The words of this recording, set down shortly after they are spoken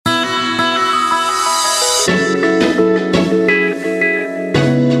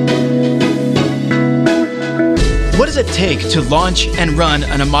it take to launch and run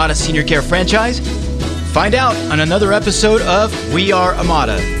an Amada Senior Care franchise? Find out on another episode of We Are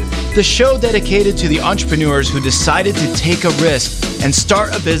Amada, the show dedicated to the entrepreneurs who decided to take a risk and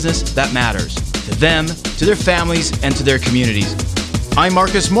start a business that matters to them, to their families, and to their communities. I'm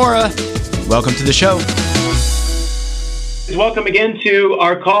Marcus Mora. Welcome to the show. Welcome again to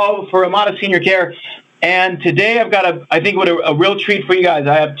our call for Amada Senior Care. And today I've got a real treat for you guys.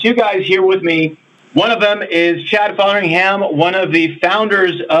 I have two guys here with me. One of them is Chad Fotheringham, one of the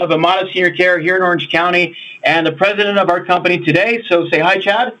founders of Amada Senior Care here in Orange County and the president of our company today. So say hi,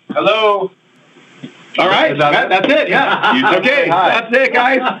 Chad. Hello. All right. That's it. Yeah. Okay. That's it,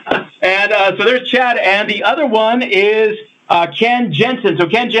 guys. And so there's Chad. And the other one is Ken Jenson. So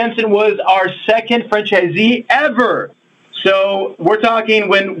Ken Jenson was our second franchisee ever. So we're talking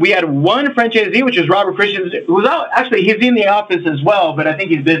when we had one franchisee, which is Robert Christian, who was out. Actually, he's in the office as well, but I think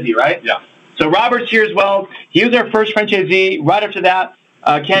he's busy, right? Yeah. So Robert's here as well. He was our first franchisee. Right after that,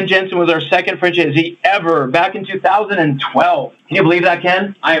 Ken Jenson was our second franchisee ever back in 2012. Can you believe that,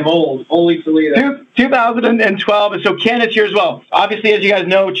 Ken? I am old. Only to believe that. 2012. And so Ken is here as well. Obviously, as you guys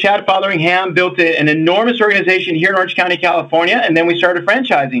know, Chad Fotheringham built an enormous organization here in Orange County, California, and then we started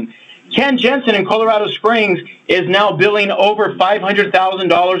franchising. Ken Jenson in Colorado Springs is now billing over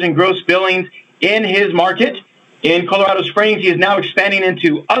 $500,000 in gross billings in his market. In Colorado Springs, he is now expanding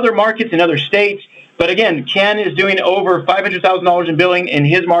into other markets in other states. But again, Ken is doing over $500,000 in billing in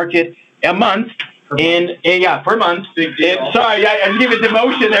his market a month. Per month. Big deal. Sorry, I gave it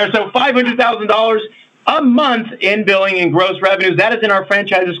emotion there. So $500,000 a month in billing and gross revenues. That is in our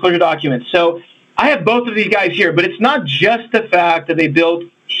franchise disclosure documents. So I have both of these guys here, but it's not just the fact that they built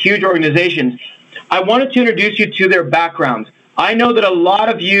huge organizations. I wanted to introduce you to their backgrounds. I know that a lot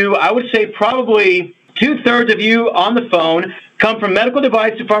of you, I would say probably 2/3 of you on the phone, come from medical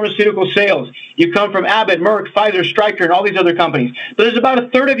device and pharmaceutical sales. You come from Abbott, Merck, Pfizer, Stryker, and all these other companies. But there's about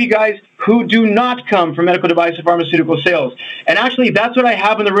 1/3 of you guys who do not come from medical device and pharmaceutical sales. And actually, that's what I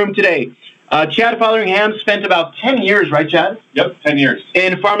have in the room today. Chad Fotheringham spent about 10 years, right, Chad? Yep, 10 years.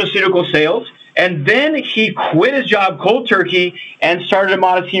 In pharmaceutical sales. And then he quit his job cold turkey and started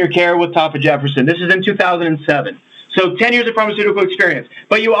Amada Senior Care with Topper Jefferson. This is in 2007. So 10 years of pharmaceutical experience.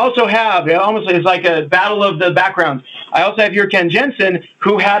 But you also have, it's like a battle of the backgrounds. I also have here Ken Jenson,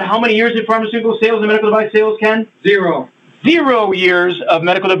 who had how many years in pharmaceutical sales and medical device sales, Ken? 0. 0 years of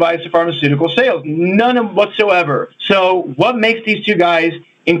medical device and pharmaceutical sales. None of whatsoever. So what makes these two guys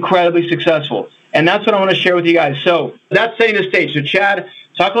incredibly successful? And that's what I want to share with you guys. So that's setting the stage. So Chad,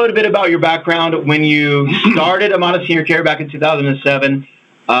 talk a little bit about your background when you started Amada Senior Care back in 2007.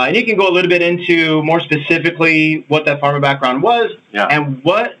 And you can go a little bit into more specifically what that pharma background was and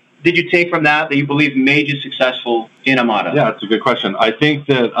what did you take from that you believe made you successful in Amada? Yeah, it's a good question. I think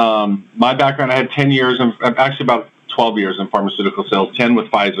that my background, I had 10 years, actually about 12 years in pharmaceutical sales, 10 with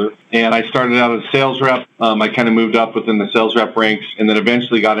Pfizer. And I started out as a sales rep. I kind of moved up within the sales rep ranks and then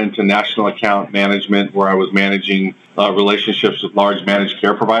eventually got into national account management where I was managing relationships with large managed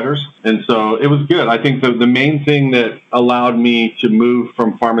care providers. And so it was good. I think the main thing that allowed me to move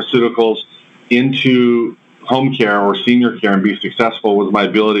from pharmaceuticals into home care or senior care and be successful was my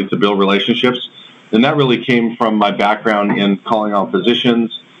ability to build relationships. And that really came from my background in calling on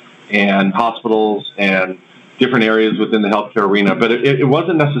physicians and hospitals and different areas within the healthcare arena. But it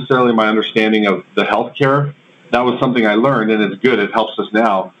wasn't necessarily my understanding of the healthcare. That was something I learned, and it's good. It helps us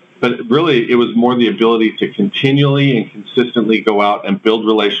now. But really, it was more the ability to continually and consistently go out and build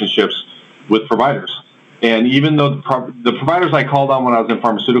relationships with providers. And even though the providers I called on when I was in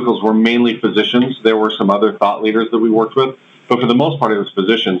pharmaceuticals were mainly physicians, there were some other thought leaders that we worked with. But for the most part, it was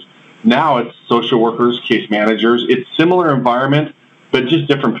physicians. Now it's social workers, case managers. It's similar environment, but just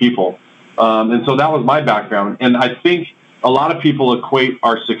different people. And so that was my background. And I think a lot of people equate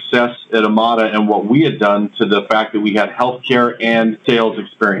our success at Amada and what we had done to the fact that we had healthcare and sales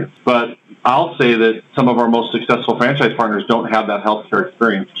experience. But I'll say that some of our most successful franchise partners don't have that healthcare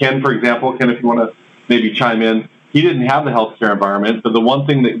experience. Ken, for example, if you want to maybe chime in, he didn't have the healthcare environment, but the one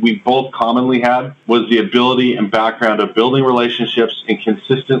thing that we both commonly had was the ability and background of building relationships and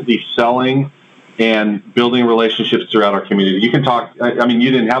consistently selling and building relationships throughout our community. You can talk,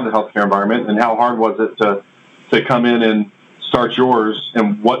 you didn't have the healthcare environment, and how hard was it to come in and start yours,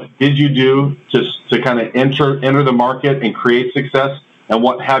 and what did you do to kind of enter the market and create success, and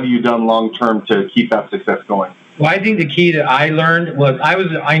what have you done long term to keep that success going? Well, I think the key that I learned was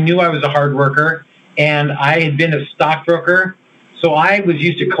I knew I was a hard worker, and I had been a stockbroker. So I was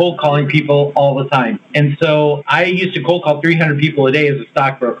used to cold calling people all the time. And so I used to cold call 300 people a day as a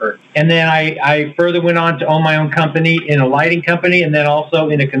stockbroker. And then I further went on to own my own company in a lighting company and then also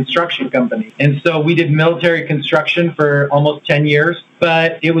in a construction company. And so we did military construction for almost 10 years,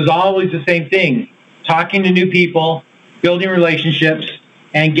 but it was always the same thing, talking to new people, building relationships,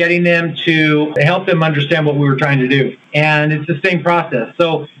 and getting them to help them understand what we were trying to do. And it's the same process.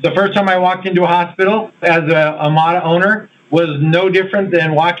 So the first time I walked into a hospital as a Amada owner was no different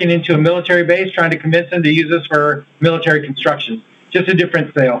than walking into a military base trying to convince them to use us for military construction. Just a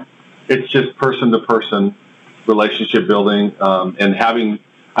different sale. It's just person-to-person relationship building and having.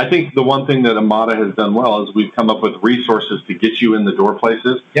 I think the one thing that Amada has done well is we've come up with resources to get you in the door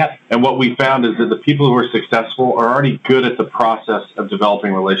places. Yeah. And what we found is that the people who are successful are already good at the process of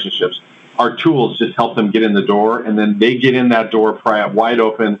developing relationships. Our tools just help them get in the door, and then they get in that door wide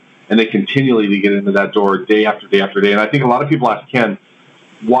open, and they continually get into that door day after day after day. And I think a lot of people ask Ken,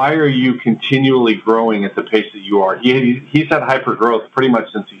 why are you continually growing at the pace that you are? He's had hyper growth pretty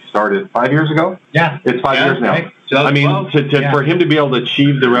much since he started 5 years ago. Yeah. It's 5 years now. Right. I mean, for him to be able to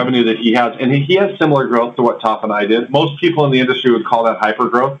achieve the revenue that he has, and he has similar growth to what Top and I did. Most people in the industry would call that hyper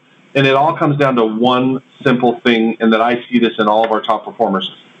growth. And it all comes down to one simple thing, and that I see this in all of our top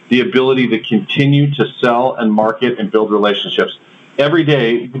performers, the ability to continue to sell and market and build relationships. Every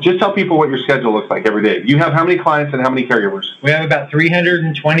day, just tell people what your schedule looks like every day. You have how many clients and how many caregivers? We have about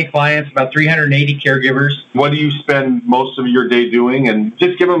 320 clients, about 380 caregivers. What do you spend most of your day doing? And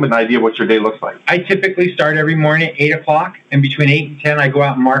just give them an idea what your day looks like. I typically start every morning at 8 o'clock, and between 8 and 10, I go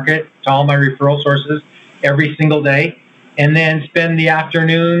out and market to all my referral sources every single day, and then spend the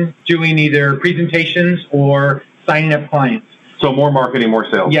afternoon doing either presentations or signing up clients. So more marketing,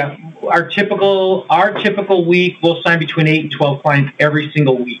 more sales. Yeah. Our typical week, we'll sign between 8 and 12 clients every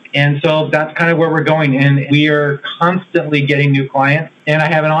single week. And so that's kind of where we're going. And we are constantly getting new clients. And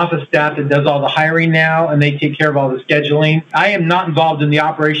I have an office staff that does all the hiring now, and they take care of all the scheduling. I am not involved in the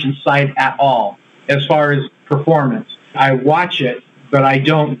operations side at all as far as performance. I watch it, but I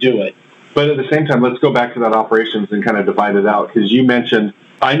don't do it. But at the same time, let's go back to that operations and kind of divide it out. Because you mentioned,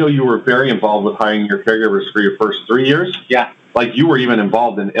 I know you were very involved with hiring your caregivers for your first 3 years. Yeah. Like you were even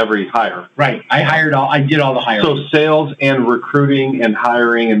involved in every hire. Right. I did all the hiring. So sales and recruiting and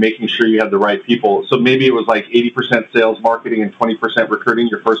hiring and making sure you had the right people. So maybe it was like 80% sales, marketing, and 20% recruiting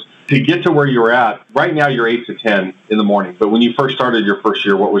your first. To get to where you were at, right now you're 8 to 10 in the morning. But when you first started your first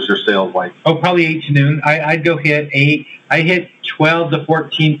year, what was your sales like? Oh, probably 8 to noon. I'd go hit 8. I hit 12 to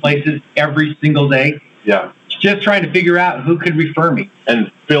 14 places every single day. Yeah. Just trying to figure out who could refer me.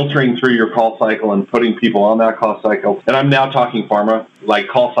 And filtering through your call cycle and putting people on that call cycle. And I'm now talking pharma, like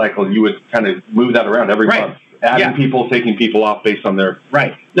call cycle, you would kind of move that around every month. Adding people, taking people off based on their...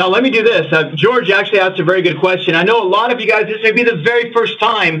 Right. Now, let me do this. George actually asked a very good question. I know a lot of you guys, this may be the very first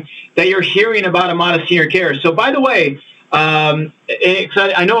time that you're hearing about Amada Senior Care. So, by the way,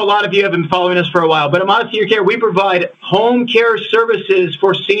 I know a lot of you have been following us for a while, but Amada Senior Care, we provide home care services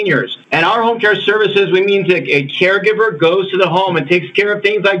for seniors. And our home care services, we mean that a caregiver goes to the home and takes care of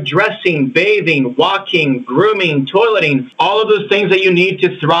things like dressing, bathing, walking, grooming, toileting, all of those things that you need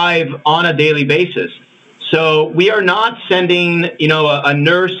to thrive on a daily basis. So we are not sending, a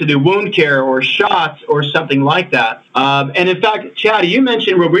nurse to do wound care or shots or something like that. And in fact, Chad, you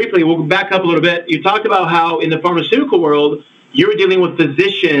mentioned real briefly, we'll back up a little bit. You talked about how in the pharmaceutical world, you were dealing with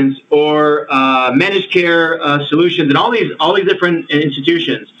physicians or managed care solutions and all these different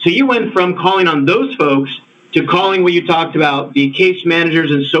institutions. So you went from calling on those folks to calling what you talked about, the case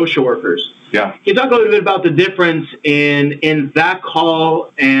managers and social workers. Yeah. Can you talk a little bit about the difference in that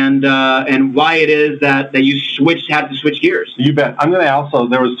call and why it is that you had to switch gears? You bet. I'm going to also,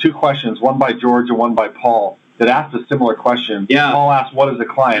 there was 2 questions, one by George and one by Paul, that asked a similar question. Yeah. Paul asked, what is a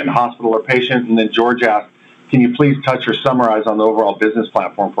client, hospital or patient? And then George asked, can you please touch or summarize on the overall business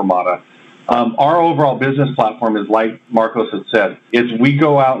platform for Amada? Our overall business platform is like Marcos had said. It's we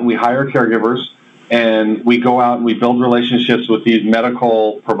go out and we hire caregivers, and we go out and we build relationships with these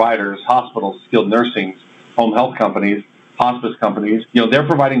medical providers, hospitals, skilled nursing, home health companies, hospice companies. They're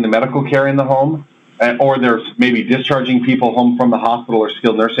providing the medical care in the home, or they're maybe discharging people home from the hospital or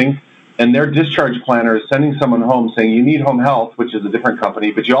skilled nursing. And their discharge planner is sending someone home saying, you need home health, which is a different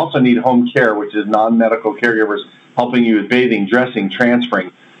company, but you also need home care, which is non-medical caregivers helping you with bathing, dressing,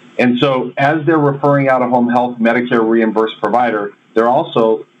 transferring. And so as they're referring out a home health Medicare reimbursed provider, they're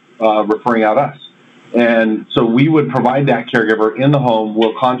also referring out us. And so we would provide that caregiver in the home.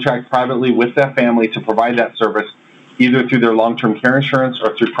 We'll contract privately with that family to provide that service, either through their long-term care insurance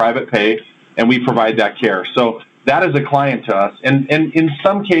or through private pay, and we provide that care. So that is a client to us. And in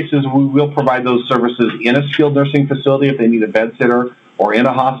some cases, we will provide those services in a skilled nursing facility if they need a bed sitter or in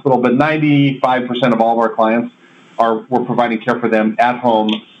a hospital. But 95% of all of our clients we're providing care for them at home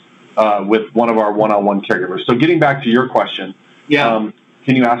with one of our one-on-one caregivers. So getting back to your question, can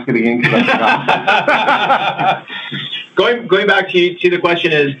you ask it again? 'Cause I forgot. Going back to the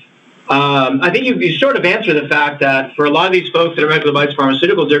question is, I think you sort of answered the fact that for a lot of these folks that are medical device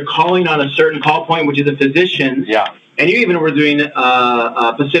pharmaceuticals, they're calling on a certain call point, which is a physician. Yeah. And you even were doing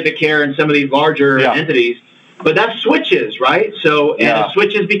Pacific Care and some of these larger entities. But that switches, right? So, and it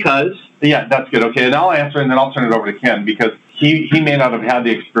switches because? Yeah, that's good. Okay, and I'll answer, and then I'll turn it over to Ken, because he may not have had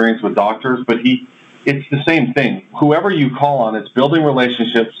the experience with doctors, but it's the same thing. Whoever you call on, it's building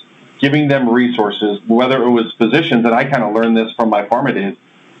relationships, giving them resources, whether it was physicians, and I kind of learned this from my pharma days.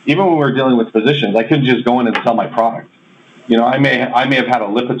 Even when we were dealing with physicians, I couldn't just go in and sell my product. You know, I may have had a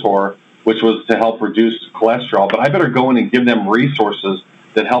Lipitor, which was to help reduce cholesterol, but I better go in and give them resources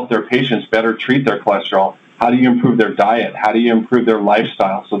that help their patients better treat their cholesterol. How do you improve their diet? How do you improve their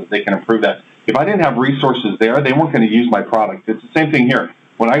lifestyle so that they can improve that? If I didn't have resources there, they weren't going to use my product. It's the same thing here.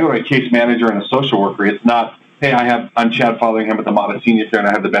 When I go to a case manager and a social worker, it's not, hey, I'm Chad Fotheringham with Amada Senior Care and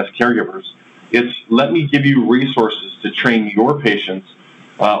I have the best caregivers. It's let me give you resources to train your patients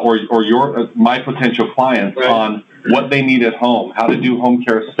or my potential clients on what they need at home, how to do home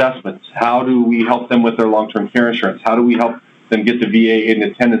care assessments, how do we help them with their long-term care insurance, how do we help them get the VA aid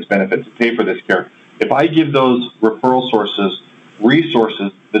and attendance benefit to pay for this care. If I give those referral sources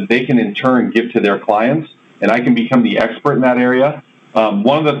resources that they can in turn give to their clients, and I can become the expert in that area,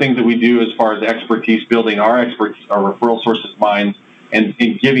 one of the things that we do as far as expertise, building our referral sources minds, and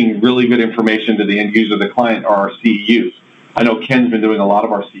giving really good information to the end user, the client, are our CEUs. I know Ken's been doing a lot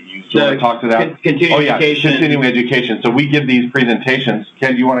of our CEUs. Do you want to talk to that? Continuing education. Continuing education. So we give these presentations.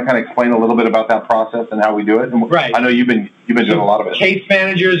 Ken, do you want to kind of explain a little bit about that process and how we do it? Right. I know you've been doing a lot of it. Case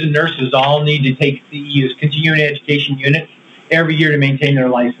managers and nurses all need to take CEUs, continuing education units, every year to maintain their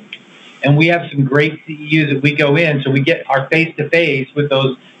license. And we have some great CEUs that we go in, so we get our face-to-face with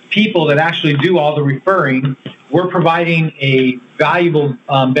those people that actually do all the referring. We're providing a valuable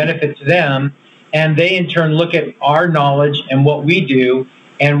benefit to them, and they in turn look at our knowledge and what we do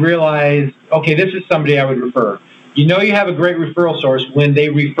and realize, okay, this is somebody I would refer. You know you have a great referral source when they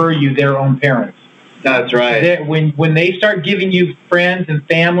refer you their own parents. That's right. When they start giving you friends and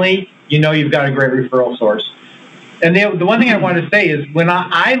family, you know you've got a great referral source. And the one thing I wanted to say is when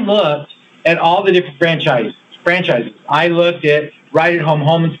I looked at all the different franchises, I looked at Right at Home,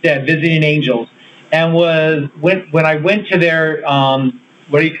 Home Instead, Visiting Angels, and when I went to their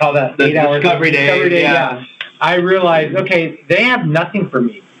what do you call that? The Discovery Day. Yeah. I realized, okay, they have nothing for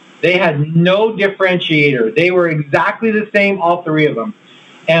me. They had no differentiator. They were exactly the same, all three of them.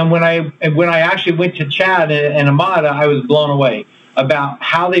 And when I actually went to Chad and Amada, I was blown away about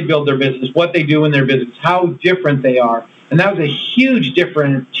how they build their business, what they do in their business, how different they are. And that was a huge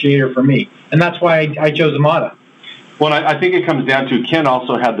differentiator for me. And that's why I chose Amada. Well, I think it comes down to Ken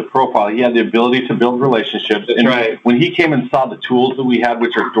also had the profile. He had the ability to build relationships. That's and right. When he came and saw the tools that we had,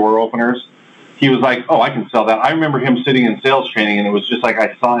 which are door openers, he was like, oh, I can sell that. I remember him sitting in sales training, and it was just like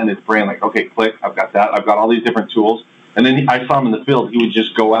I saw in his brain, like, okay, click, I've got that. I've got all these different tools. And then I saw him in the field. He would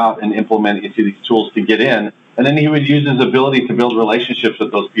just go out and implement into these tools to get in. And then he would use his ability to build relationships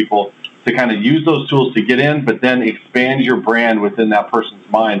with those people to kind of use those tools to get in, but then expand your brand within that person's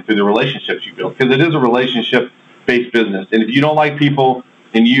mind through the relationships you build. Because it is a relationship-based business. And if you don't like people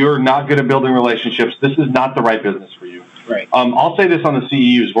and you're not good at building relationships, this is not the right business for you. Right. I'll say this on the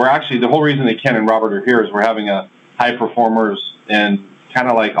CEUs. We're actually, the whole reason that Ken and Robert are here is we're having a high performers and kind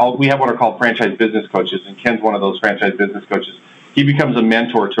of like, we have what are called franchise business coaches, and Ken's one of those franchise business coaches. He becomes a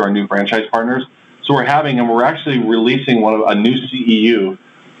mentor to our new franchise partners. So we're actually releasing a new CEU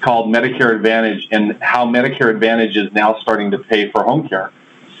called Medicare Advantage, and how Medicare Advantage is now starting to pay for home care.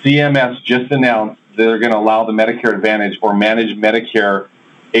 CMS just announced they're going to allow the Medicare Advantage or managed Medicare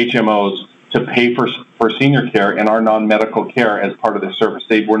HMOs to pay for senior care and our non-medical care as part of their service.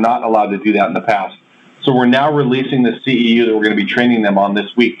 They were not allowed to do that in the past. So we're now releasing the CEU that we're going to be training them on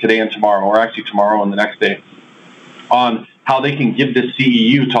this week, today and tomorrow, or actually tomorrow and the next day, on how they can give this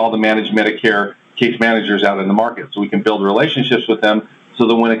CEU to all the managed Medicare case managers out in the market, so we can build relationships with them so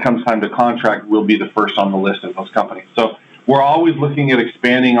that when it comes time to contract, we'll be the first on the list of those companies. So we're always looking at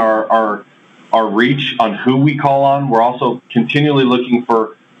expanding our reach on who we call on. We're also continually looking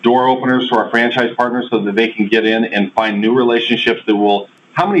for door openers to our franchise partners so that they can get in and find new relationships that will,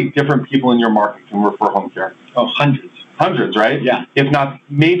 how many different people in your market can refer home care? Oh, hundreds. Hundreds, right? Yeah. If not,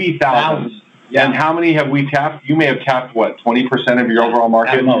 maybe thousands. Yeah. And how many have we tapped? You may have tapped, 20% of your overall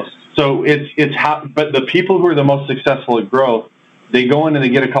market? At most. So it's how, but the people who are the most successful at growth, they go in and they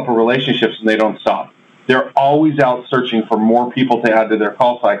get a couple relationships and they don't stop. They're always out searching for more people to add to their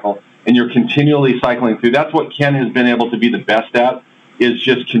call cycle, and you're continually cycling through. That's what Ken has been able to be the best at, is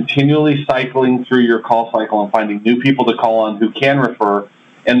just continually cycling through your call cycle and finding new people to call on who can refer,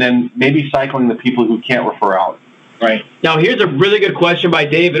 and then maybe cycling the people who can't refer out. Right. Now, here's a really good question by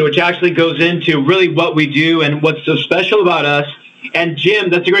David, which actually goes into really what we do and what's so special about us. And Jim,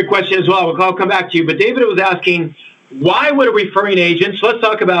 that's a great question as well. I'll come back to you. But David was asking, why would a referring agent, so let's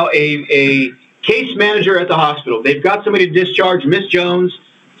talk about a case manager at the hospital. They've got somebody to discharge Miss Jones.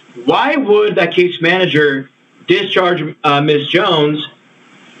 Why would that case manager discharge Miss Jones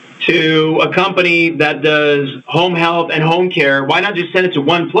to a company that does home health and home care? Why not just send it to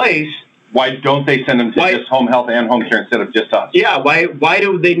one place? Why don't they send them to just home health and home care instead of just us? Yeah, why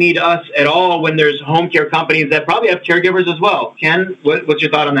do they need us at all when there's home care companies that probably have caregivers as well? Ken, what's your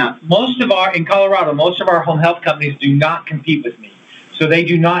thought on that? In Colorado, most of our home health companies do not compete with me. So they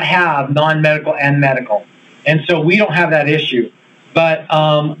do not have non-medical and medical. And so we don't have that issue. But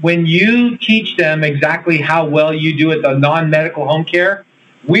when you teach them exactly how well you do at the non-medical home care,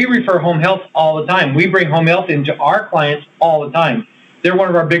 we refer home health all the time. We bring home health into our clients all the time. They're one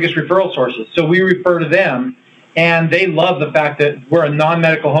of our biggest referral sources. So we refer to them, and they love the fact that we're a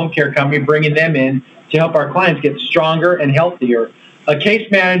non-medical home care company bringing them in to help our clients get stronger and healthier. A case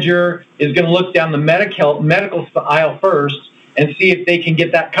manager is going to look down the medical aisle first and see if they can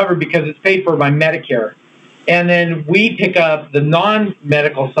get that covered because it's paid for by Medicare. And then we pick up the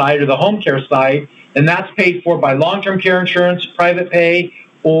non-medical side or the home care side, and that's paid for by long-term care insurance, private pay,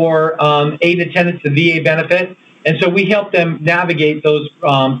 or aid attendance to VA benefit. And so we help them navigate those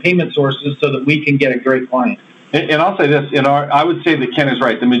payment sources so that we can get a great client. And I'll say this, I would say that Ken is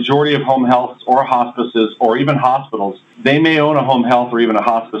right. The majority of home health or hospices or even hospitals, they may own a home health or even a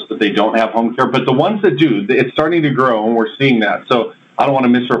hospice, but they don't have home care. But the ones that do, it's starting to grow, and we're seeing that. So I don't want to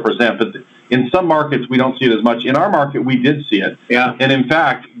misrepresent, but in some markets, we don't see it as much. In our market, we did see it. Yeah. And in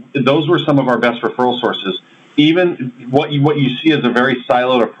fact, those were some of our best referral sources. Even what you see is a very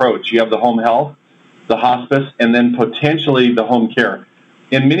siloed approach. You have the home health, the hospice, and then potentially the home care.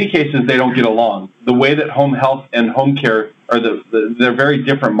 In many cases, they don't get along. The way that home health and home care are, they're very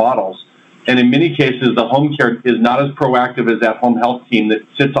different models. And in many cases, the home care is not as proactive as that home health team that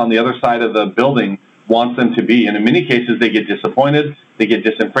sits on the other side of the building wants them to be. And in many cases, they get disappointed, they get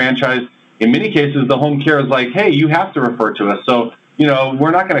disenfranchised. In many cases, the home care is like, hey, you have to refer to us. So,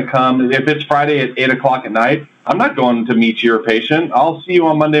 we're not going to come. If it's Friday at 8 o'clock at night, I'm not going to meet your patient. I'll see you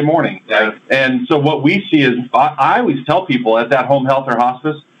on Monday morning. Right. And so what we see is, I always tell people at that home health or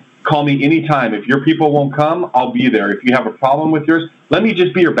hospice, call me anytime. If your people won't come, I'll be there. If you have a problem with yours, let me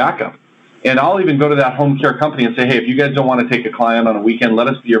just be your backup. And I'll even go to that home care company and say, hey, if you guys don't want to take a client on a weekend, let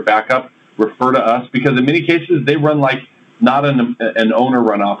us be your backup. Refer to us. Because in many cases, they run like not an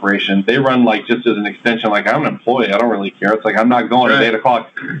owner-run operation. They run like just as an extension, like I'm an employee. I don't really care. It's like I'm not going at 8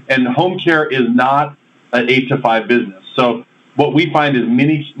 o'clock. And home care is not an 8 to 5 business. So what we find is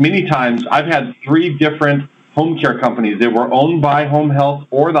many times I've had 3 different home care companies that were owned by home health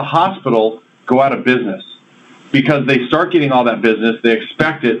or the hospital go out of business because they start getting all that business. They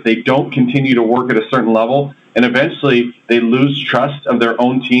expect it. They don't continue to work at a certain level. And eventually they lose trust of their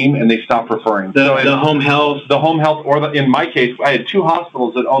own team and they stop referring. The home health, or in my case, I had 2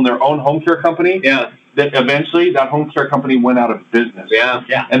 hospitals that own their own home care company. Yeah. That eventually that home care company went out of business.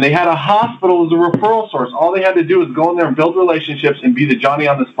 Yeah. And they had a hospital as a referral source. All they had to do was go in there and build relationships and be the Johnny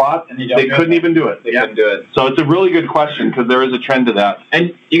on the spot. And they couldn't even do it. They couldn't do it. So it's a really good question because there is a trend to that.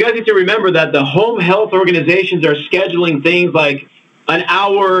 And you guys need to remember that the home health organizations are scheduling things like an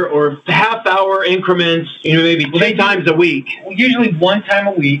hour or half-hour increments, maybe 2 times a week. Usually 1 time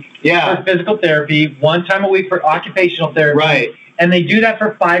a week for physical therapy, 1 time a week for occupational therapy. Right. And they do that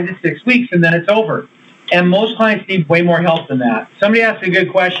for 5 to 6 weeks, and then it's over. And most clients need way more help than that. Somebody asked a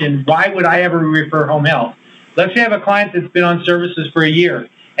good question, why would I ever refer home health? Let's say I have a client that's been on services for a year,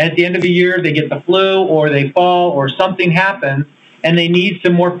 and at the end of the year, they get the flu, or they fall, or something happens, and they need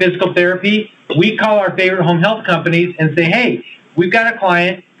some more physical therapy. We call our favorite home health companies and say, hey, we've got a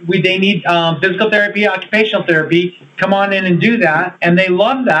client, they need physical therapy, occupational therapy, come on in and do that. And they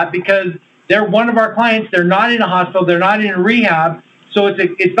love that because they're one of our clients. They're not in a hospital. They're not in a rehab. So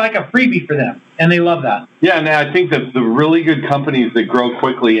it's like a freebie for them, and they love that. Yeah, and I think that the really good companies that grow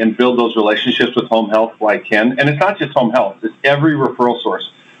quickly and build those relationships with home health like Ken, and it's not just home health, it's every referral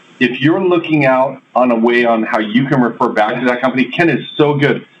source. If you're looking out on a way on how you can refer back to that company, Ken is so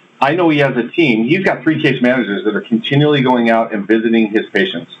good. I know he has a team. He's got 3 case managers that are continually going out and visiting his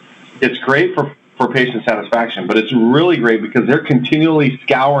patients. It's great for for patient satisfaction. But it's really great because they're continually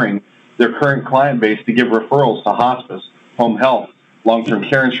scouring their current client base to give referrals to hospice, home health, long-term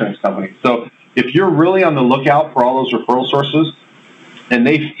care insurance companies. So if you're really on the lookout for all those referral sources and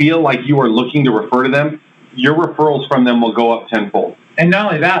they feel like you are looking to refer to them, your referrals from them will go up tenfold. And not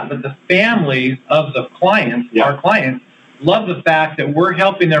only that, but the families of the clients, our clients, love the fact that we're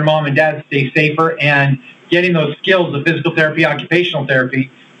helping their mom and dad stay safer and getting those skills of physical therapy, occupational therapy,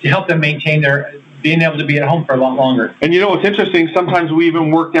 to help them maintain their being able to be at home for a lot longer. And you know what's interesting? Sometimes we even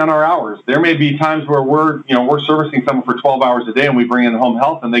work down our hours. There may be times where we're servicing someone for 12 hours a day, and we bring in home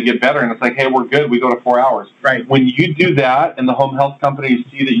health, and they get better, and it's like, hey, we're good. We go to 4 hours. Right. When you do that, and the home health companies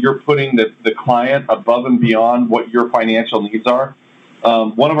see that you're putting the client above and beyond what your financial needs are,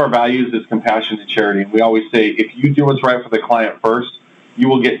 one of our values is compassion and charity. And we always say, if you do what's right for the client first, you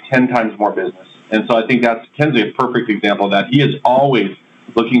will get 10 times more business. And so I think Ken's a perfect example of that. He is always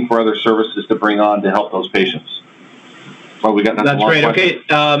looking for other services to bring on to help those patients. Well, we got that's great. Okay,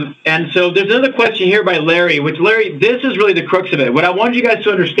 and so there's another question here by Larry, which, Larry, this is really the crux of it. What I want you guys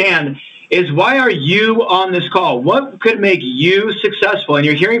to understand is, why are you on this call? What could make you successful? And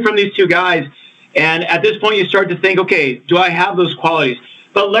you're hearing from these two guys, and at this point you start to think, okay, do I have those qualities?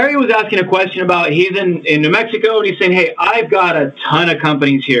 But Larry was asking a question about, he's in New Mexico, and he's saying, hey, I've got a ton of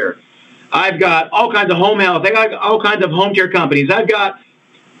companies here. I've got all kinds of home health. I got all kinds of home care companies. I've got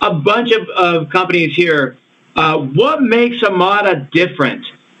a bunch of companies here. What makes Amada different?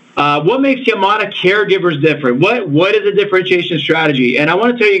 What makes the Amada caregivers different? What is a differentiation strategy? And I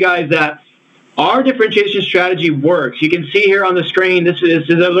want to tell you guys that our differentiation strategy works. You can see here on the screen, this is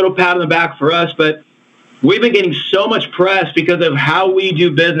a little pat on the back for us, but we've been getting so much press because of how we do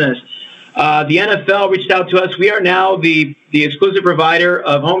business. The NFL reached out to us. We are now the exclusive provider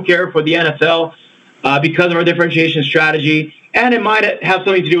of home care for the NFL because of our differentiation strategy. And it might have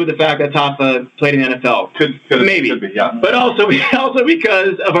something to do with the fact that Tafa played in the NFL. Could Maybe. be, yeah. But also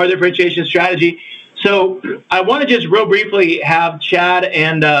because of our differentiation strategy. So I want to just real briefly have Chad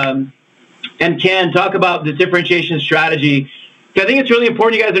and Ken talk about the differentiation strategy. I think it's really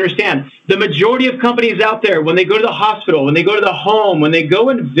important you guys understand. The majority of companies out there, when they go to the hospital, when they go to the home, when they go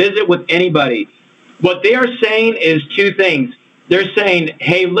and visit with anybody, what they are saying is two things. They're saying,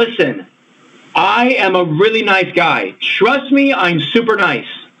 hey, listen, I am a really nice guy. Trust me, I'm super nice.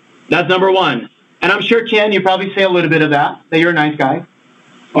 That's number one. And I'm sure, Ken, you probably say a little bit of that you're a nice guy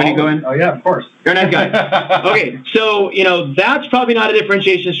when you go in. Oh, yeah, of course. You're a nice guy. Okay, so, that's probably not a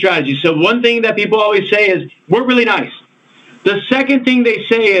differentiation strategy. So one thing that people always say is, we're really nice. The second thing they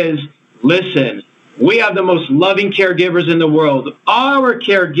say is, listen, we have the most loving caregivers in the world. Our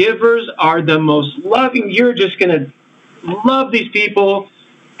caregivers are the most loving. You're just going to love these people.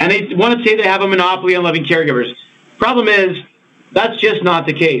 And they want to say they have a monopoly on loving caregivers. Problem is, that's just not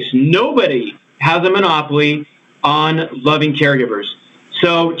the case. Nobody has a monopoly on loving caregivers.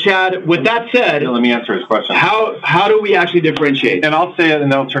 So, Chad, with that said, let me answer his question. How do we actually differentiate? And I'll say it,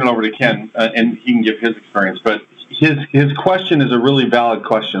 and then I'll turn it over to Ken, and he can give his experience. But his question is a really valid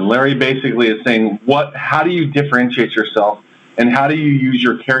question. Larry basically is saying, how do you differentiate yourself, and how do you use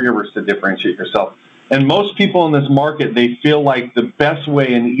your caregivers to differentiate yourself? And most people in this market, they feel like the best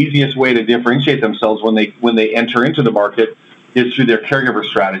way and easiest way to differentiate themselves when they enter into the market is through their caregiver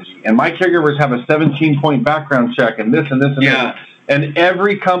strategy. And my caregivers have a 17-point background check and this and this and this. And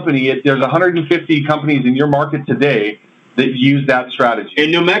every company, there's 150 companies in your market today that use that strategy.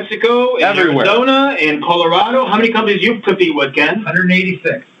 In New Mexico, in everywhere. Arizona, in Colorado, how many companies you compete with, Ken?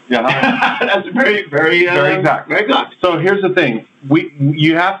 186. Yeah, that's very, very exact. Very exact. So here's the thing: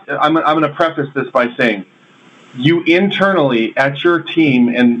 I'm going to preface this by saying, you internally at your team,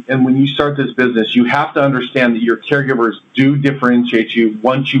 and when you start this business, you have to understand that your caregivers do differentiate you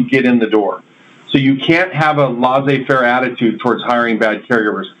once you get in the door. So you can't have a laissez-faire attitude towards hiring bad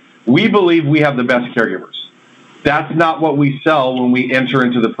caregivers. We believe we have the best caregivers. That's not what we sell when we enter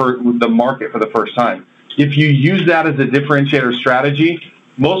into the market for the first time. If you use that as a differentiator strategy,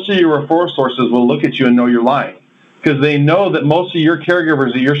 most of your referral sources will look at you and know you're lying, because they know that most of your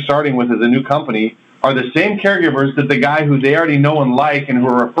caregivers that you're starting with as a new company are the same caregivers that the guy who they already know and like and who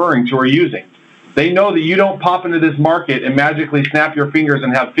are referring to are using. They know that you don't pop into this market and magically snap your fingers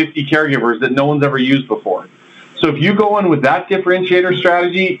and have 50 caregivers that no one's ever used before. So if you go in with that differentiator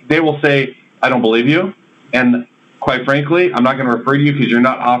strategy, they will say, I don't believe you, and quite frankly, I'm not going to refer to you because you're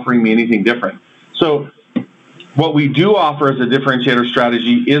not offering me anything different. So what we do offer as a differentiator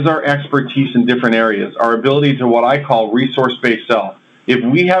strategy is our expertise in different areas, our ability to what I call resource-based sell. If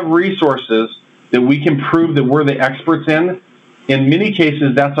we have resources that we can prove that we're the experts in many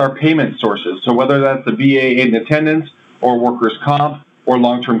cases, that's our payment sources. So whether that's the VA aid and attendance or workers' comp or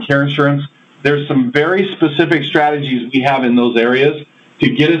long-term care insurance, there's some very specific strategies we have in those areas to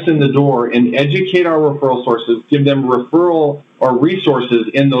get us in the door and educate our referral sources, give them referral or resources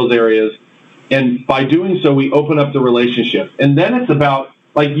in those areas. And by doing so, we open up the relationship. And then it's about,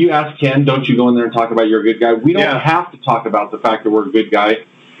 like you asked Ken, don't you go in there and talk about you're a good guy? We don't have to talk about the fact that we're a good guy,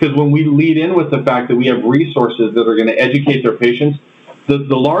 because when we lead in with the fact that we have resources that are going to educate their patients, the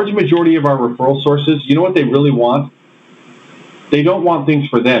large majority of our referral sources, you know what they really want? They don't want things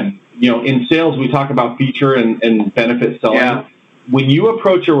for them. You know, in sales, we talk about feature and benefit selling. Yeah. When you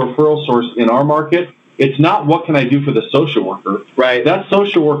approach a referral source in our market, it's not what can I do for the social worker. Right. That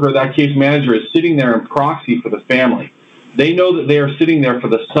social worker, that case manager is sitting there in proxy for the family. They know that they are sitting there for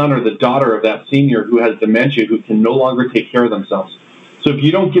the son or the daughter of that senior who has dementia, who can no longer take care of themselves. So if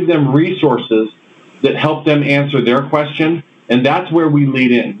you don't give them resources that help them answer their question, and that's where we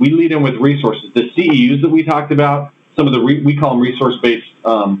lead in. We lead in with resources. The CEUs that we talked about, some of the, we call them resource-based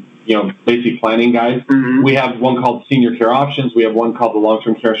basic planning guides. Mm-hmm. We have one called Senior Care Options. We have one called the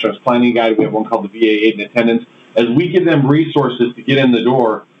Long-Term Care Insurance Planning Guide. We have one called the VA Aid and Attendance. As we give them resources to get in the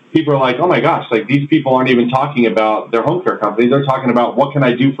door, people are like, oh my gosh, like these people aren't even talking about their home care company. They're talking about what can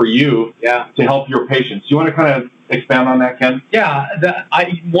I do for you to help your patients. Do you want to kind of expound on that, Ken? Yeah.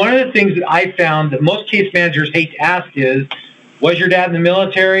 One of the things that I found that most case managers hate to ask is, was your dad in the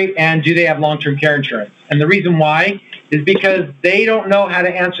military and do they have long-term care insurance? And the reason why is because they don't know how to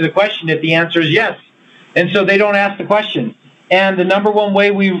answer the question if the answer is yes. And so they don't ask the question. And the number one way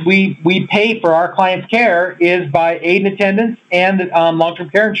we pay for our clients' care is by aid and attendance and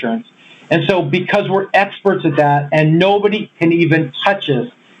long-term care insurance. And so because we're experts at that and nobody can even touch us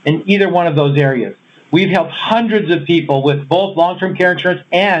in either one of those areas, we've helped hundreds of people with both long-term care insurance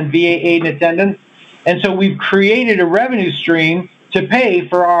and VA aid and attendance. And so we've created a revenue stream to pay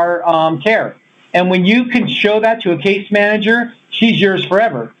for our care. And when you can show that to a case manager, she's yours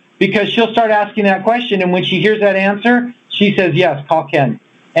forever, because she'll start asking that question. And when she hears that answer, she says, yes, call Ken.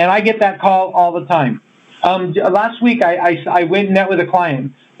 And I get that call all the time. Last week, I went and met with a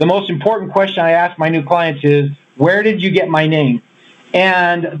client. The most important question I ask my new clients is, where did you get my name?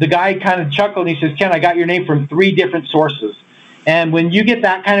 And the guy kind of chuckled and he says, Ken, I got your name from 3 different sources. And when you get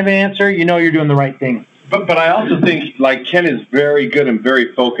that kind of an answer, you know you're doing the right thing. But I also think, like, Ken is very good and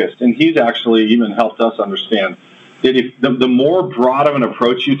very focused, and he's actually even helped us understand that if the more broad of an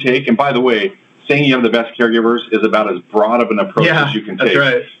approach you take, and by the way, saying you have the best caregivers is about as broad of an approach as you can take. That's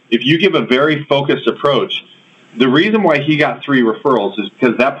right. If you give a very focused approach, the reason why he got 3 referrals is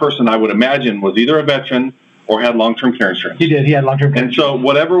because that person, I would imagine, was either a veteran or had long-term care insurance. He did. He had long-term care insurance. And so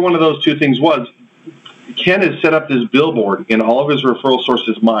whatever one of those 2 things was, Ken has set up this billboard in all of his referral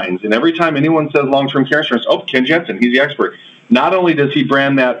sources' minds. And every time anyone says long-term care insurance, oh, Ken Jenson, he's the expert. Not only does he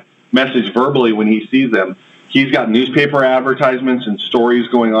brand that message verbally when he sees them, he's got newspaper advertisements and stories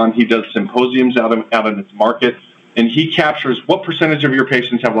going on. He does symposiums out in his market. And he captures what percentage of your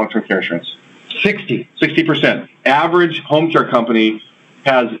patients have long-term care insurance? 60%. Average home care company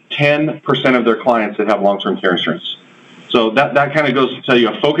has 10% of their clients that have long-term care insurance. So that kind of goes to tell you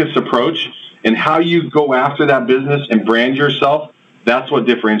a focused approach. And how you go after that business and brand yourself, that's what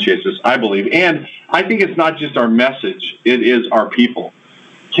differentiates us, I believe. And I think it's not just our message, it is our people.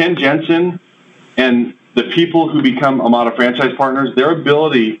 Ken Jenson and the people who become Amada franchise partners, their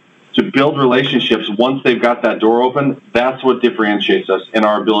ability to build relationships once they've got that door open, that's what differentiates us in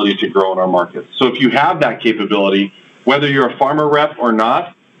our ability to grow in our market. So if you have that capability, whether you're a farmer rep or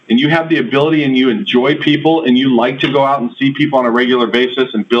not, and you have the ability and you enjoy people and you like to go out and see people on a regular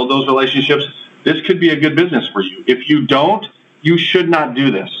basis and build those relationships, this could be a good business for you. If you don't, you should not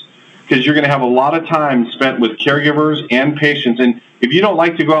do this, because you're going to have a lot of time spent with caregivers and patients. And if you don't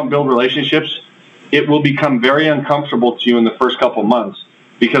like to go out and build relationships, it will become very uncomfortable to you in the first couple months,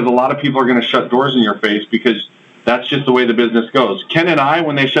 because a lot of people are going to shut doors in your face, because that's just the way the business goes. Ken and I,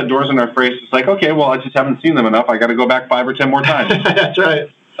 when they shut doors in our face, it's like, okay, well, I just haven't seen them enough. I got to go back 5 or 10 more times. That's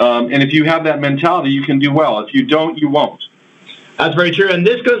right. And if you have that mentality, you can do well. If you don't, you won't. That's very true. And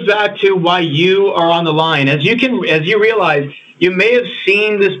this goes back to why you are on the line. As you realize, you may have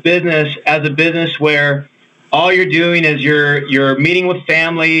seen this business as a business where all you're doing is you're meeting with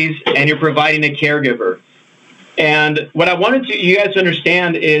families and you're providing a caregiver. And what I wanted you guys to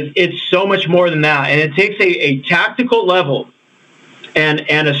understand is it's so much more than that. And it takes a tactical level and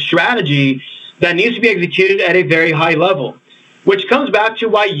a strategy that needs to be executed at a very high level, which comes back to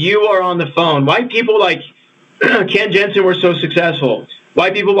why you are on the phone, why people like Ken Jenson were so successful,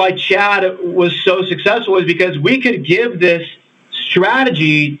 why people like Chad was so successful, is because we could give this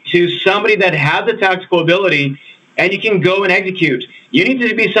strategy to somebody that has the tactical ability and you can go and execute. You need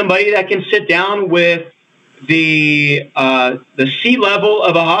to be somebody that can sit down with the C-level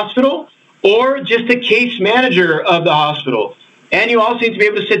of a hospital or just a case manager of the hospital. And you also need to be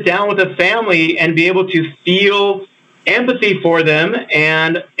able to sit down with a family and be able to feel empathy for them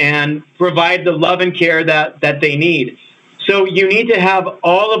and provide the love and care that they need. So you need to have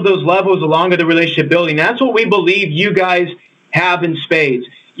all of those levels along with the relationship building. That's what we believe you guys have in spades.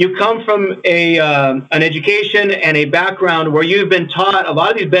 You come from an education and a background where you've been taught a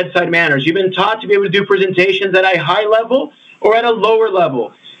lot of these bedside manners. You've been taught to be able to do presentations at a high level or at a lower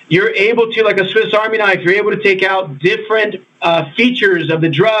level. You're able to, like a Swiss Army knife, you're able to take out different features of the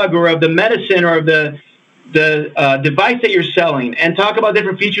drug or of the medicine or of the device that you're selling and talk about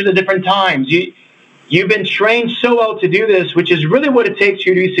different features at different times. You've been trained so well to do this, which is really what it takes for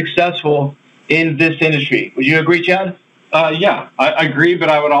you to be successful in this industry. Would you agree, Chad? Yeah, I agree, but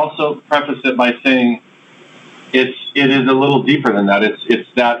I would also preface it by saying it is a little deeper than that. It's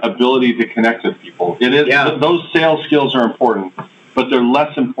that ability to connect with people. It is those sales skills are important, but they're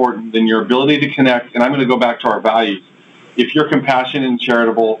less important than your ability to connect. And I'm going to go back to our values. If you're compassionate and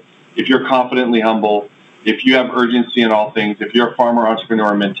charitable, if you're confidently humble, if you have urgency in all things, if you're a farmer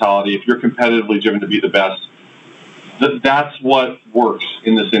entrepreneur mentality, if you're competitively driven to be the best, that's what works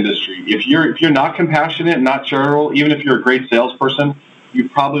in this industry. If you're not compassionate and not charitable, even if you're a great salesperson, you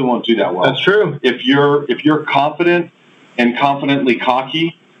probably won't do that well. That's true. If you're confident and confidently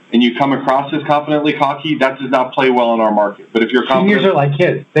cocky, and you come across as confidently cocky, that does not play well in our market. But if you're confident, seniors are like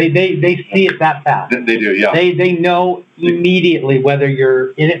kids. They see it that fast. They do, yeah. They know immediately whether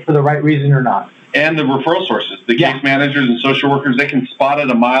you're in it for the right reason or not. And the referral sources, the case managers and social workers, they can spot it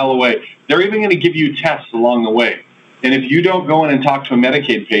a mile away. They're even going to give you tests along the way. And if you don't go in and talk to a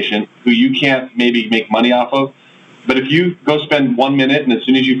Medicaid patient who you can't maybe make money off of, but if you go spend 1 minute and as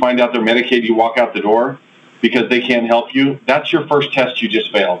soon as you find out they're Medicaid, you walk out the door because they can't help you, that's your first test you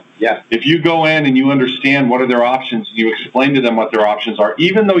just failed. Yeah. If you go in and you understand what are their options, and you explain to them what their options are,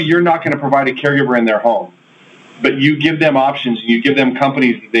 even though you're not going to provide a caregiver in their home, but you give them options and you give them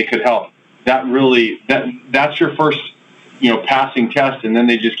companies that they could help, that's your first, passing test, and then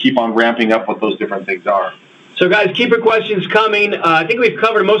they just keep on ramping up what those different things are. So, guys, keep your questions coming. I think we've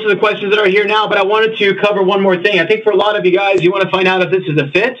covered most of the questions that are here now, but I wanted to cover one more thing. I think for a lot of you guys, you want to find out if this is a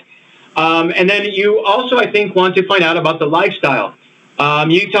fit. And then you also, I think, want to find out about the lifestyle.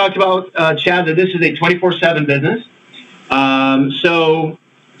 You talked about, Chad, that this is a 24/7 business. So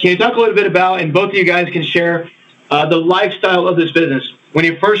can you talk a little bit about, and both of you guys can share, the lifestyle of this business? When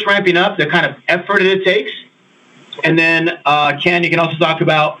you're first ramping up, the kind of effort it takes. And then, Ken, you can also talk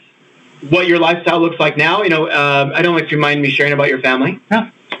about what your lifestyle looks like now. I don't know if you mind me sharing about your family. Yeah.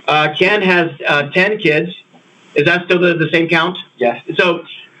 Ken has 10 kids. Is that still the same count? Yes. So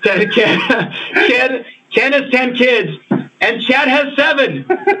Ken has 10 kids, and Chad has 7.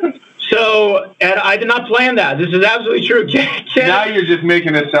 So, and I did not plan that. This is absolutely true. Ken, now you're just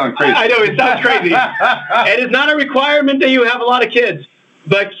making it sound crazy. I know, it sounds crazy. It is not a requirement that you have a lot of kids.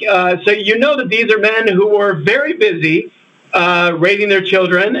 But so you know that these are men who were very busy raising their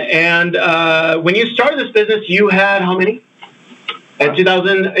children. And when you started this business, you had how many? At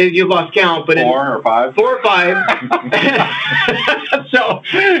 2000, you lost count, but 4 or 5. 4 or 5.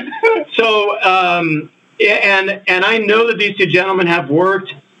 And I know that these two gentlemen have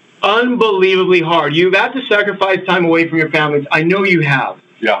worked unbelievably hard. You've had to sacrifice time away from your families. I know you have.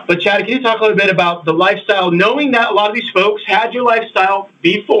 Yeah. But Chad, can you talk a little bit about the lifestyle, knowing that a lot of these folks had your lifestyle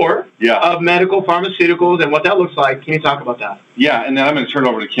before of medical pharmaceuticals and what that looks like? Can you talk about that? Yeah, and then I'm going to turn it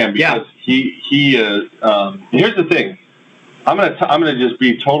over to Ken because he is. Here's the thing. I'm going to just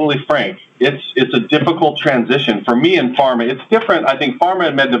be totally frank. It's a difficult transition for me in pharma. It's different. I think pharma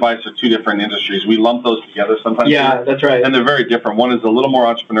and med device are 2 different industries. We lump those together sometimes. Yeah, that's right. And they're very different. One is a little more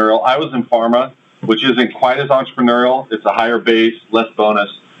entrepreneurial. I was in pharma, which isn't quite as entrepreneurial. It's a higher base, less bonus.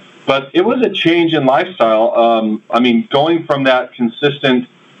 But it was a change in lifestyle. Going from that consistent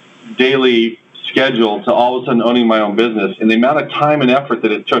daily schedule to all of a sudden owning my own business, and the amount of time and effort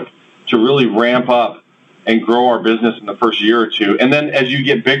that it took to really ramp up and grow our business in the first year or 2. And then as you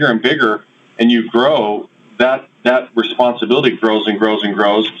get bigger and bigger and you grow, that responsibility grows and grows and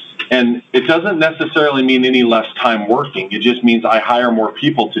grows. And it doesn't necessarily mean any less time working. It just means I hire more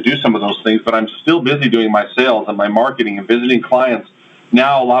people to do some of those things, but I'm still busy doing my sales and my marketing and visiting clients.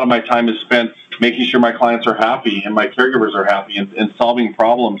 Now a lot of my time is spent making sure my clients are happy and my caregivers are happy and solving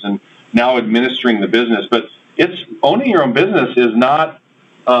problems and now administering the business. But owning your own business is not,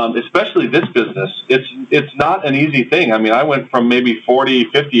 especially this business, it's not an easy thing. I went from maybe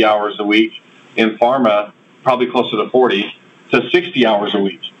 40, 50 hours a week in pharma, probably closer to 40, to 60 hours a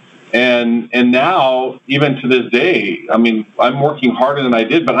week. And now, even to this day, I'm working harder than I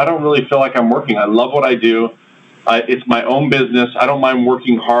did, but I don't really feel like I'm working. I love what I do. It's my own business. I don't mind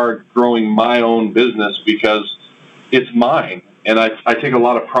working hard growing my own business because it's mine, and I take a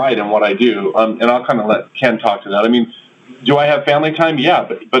lot of pride in what I do. And I'll kind of let Ken talk to that. I mean, do I have family time? Yeah,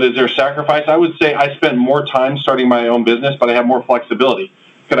 but is there sacrifice? I would say I spent more time starting my own business, but I have more flexibility.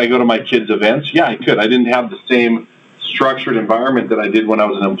 Could I go to my kids' events? Yeah, I could. I didn't have the same structured environment that I did when I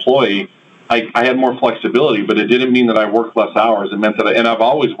was an employee. I had more flexibility, but it didn't mean that I worked less hours. It meant that and I've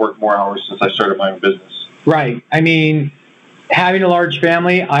always worked more hours since I started my own business. Right. I mean, having a large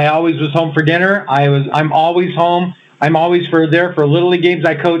family, I always was home for dinner. I'm always home. I'm always there for Little League games.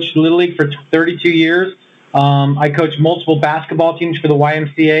 I coached Little League for 32 years. I coached multiple basketball teams for the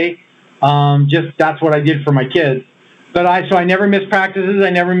YMCA. That's what I did for my kids. But I never missed practices.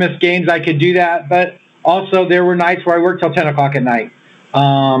 I never missed games. I could do that. But also there were nights where I worked till 10 o'clock at night.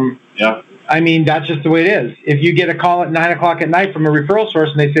 Yeah. I mean, that's just the way it is. If you get a call at 9 o'clock at night from a referral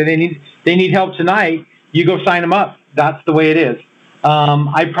source and they say they need help tonight, you go sign them up. That's the way it is.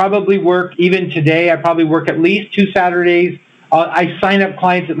 I probably work, even today, at least 2 Saturdays. I sign up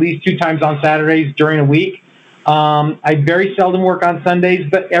clients at least 2 times on Saturdays during a week. I very seldom work on Sundays,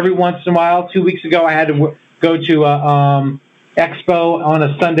 but every once in a while, 2 weeks ago, I had to go to a expo on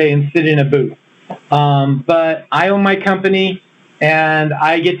a Sunday and sit in a booth. But I own my company, and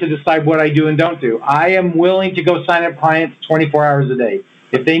I get to decide what I do and don't do. I am willing to go sign up clients 24 hours a day.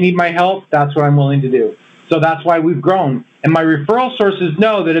 If they need my help, that's what I'm willing to do. So that's why we've grown. And my referral sources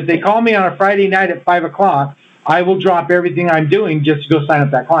know that if they call me on a Friday night at 5 o'clock, I will drop everything I'm doing just to go sign up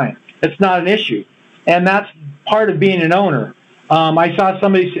that client. It's not an issue. And that's part of being an owner. I saw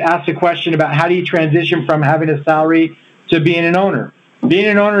somebody ask a question about how do you transition from having a salary to being an owner. Being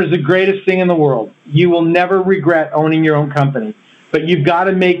an owner is the greatest thing in the world. You will never regret owning your own company. But you've got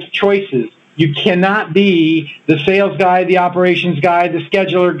to make choices. You cannot be the sales guy, the operations guy, the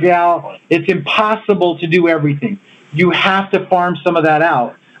scheduler gal. It's impossible to do everything. You have to farm some of that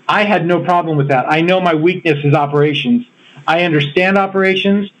out. I had no problem with that. I know my weakness is operations. I understand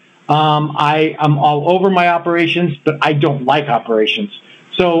operations. I am all over my operations, but I don't like operations.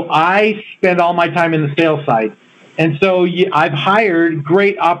 So I spend all my time in the sales side. And so I've hired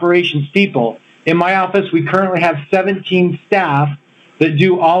great operations people. In my office, we currently have 17 staff that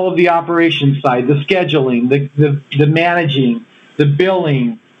do all of the operations side, the scheduling, the managing, the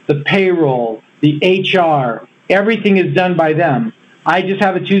billing, the payroll, the HR. Everything is done by them. I just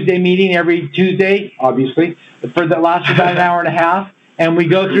have a Tuesday meeting every Tuesday, obviously, for the last about an hour and a half, and we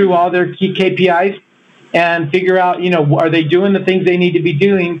go through all their key KPIs and figure out, are they doing the things they need to be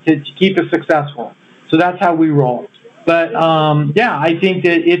doing to keep us successful? So that's how we roll. But, I think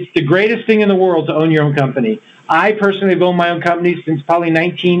that it's the greatest thing in the world to own your own company. I personally have owned my own company since probably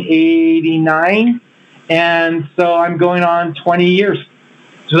 1989, and so I'm going on 20 years.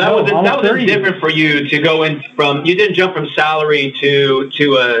 So that was different for you to go in from. You didn't jump from salary to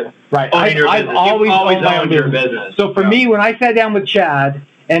right. owning your business. I've always owned your business. So for me, when I sat down with Chad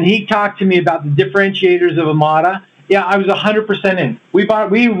and he talked to me about the differentiators of Amada, yeah, I was 100% in.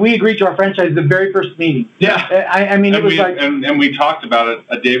 We agreed to our franchise the very first meeting. Yeah, I mean, it was and we talked about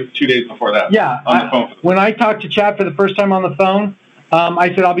it 2 days before that. Yeah, on the phone. When I talked to Chad for the first time on the phone,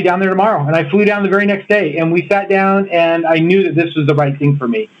 I said I'll be down there tomorrow, and I flew down the very next day, and we sat down, and I knew that this was the right thing for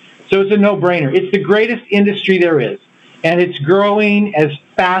me. So it's a no-brainer. It's the greatest industry there is, and it's growing as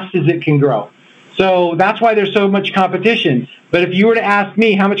fast as it can grow. So that's why there's so much competition. But if you were to ask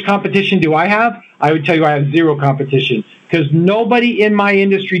me how much competition do I have, I would tell you I have zero competition because nobody in my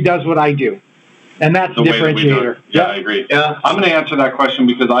industry does what I do. And that's the differentiator. Yeah, I agree. Yeah, I'm going to answer that question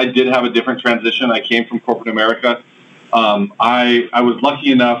because I did have a different transition. I came from corporate America. I was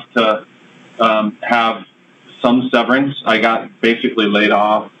lucky enough to have some severance. I got basically laid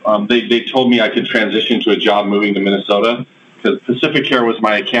off. They told me I could transition to a job moving to Minnesota because Pacific Care was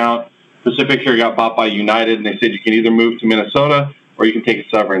my account. Pacific Care got bought by United, and they said you can either move to Minnesota or you can take a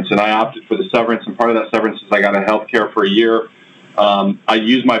severance. And I opted for the severance, and part of that severance is I got a health care for a year. I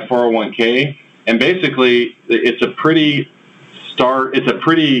used my 401k, and basically it's a pretty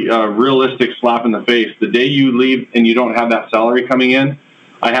realistic slap in the face. The day you leave and you don't have that salary coming in,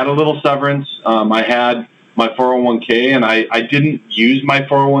 I had a little severance. I had my 401k, and I didn't use my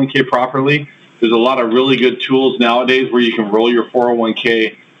 401k properly. There's a lot of really good tools nowadays where you can roll your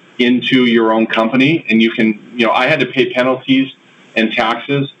 401k into your own company, and you can, I had to pay penalties and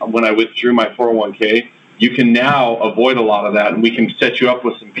taxes when I withdrew my 401k. You can now avoid a lot of that, and we can set you up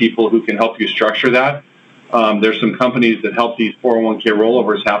with some people who can help you structure that. There's some companies that help these 401k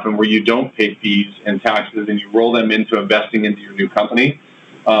rollovers happen where you don't pay fees and taxes, and you roll them into investing into your new company.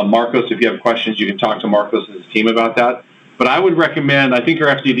 Marcos, if you have questions, you can talk to Marcos and his team about that. But I would recommend, I think your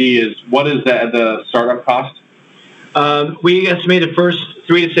FDD is, what is the startup cost? We estimate the first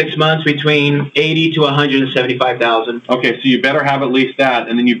 3 to 6 months between 80 to 175,000. Okay, so you better have at least that,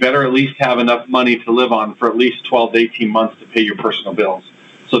 and then you better at least have enough money to live on for at least 12 to 18 months to pay your personal bills.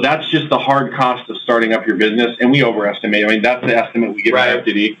 So that's just the hard cost of starting up your business, and we overestimate. I mean, that's the estimate we give Right. at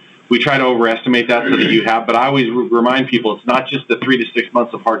FDD. We try to overestimate that so that you have, but I always remind people it's not just the 3 to 6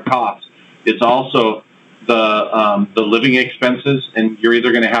 months of hard costs. It's also the living expenses, and you're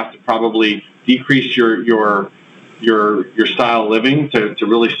either going to have to probably decrease your style of living to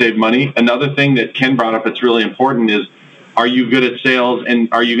really save money. Another thing that Ken brought up that's really important is, are you good at sales, and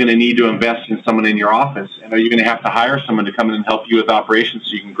are you going to need to invest in someone in your office? And are you going to have to hire someone to come in and help you with operations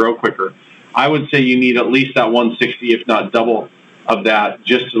so you can grow quicker? I would say you need at least that 160, if not double of that,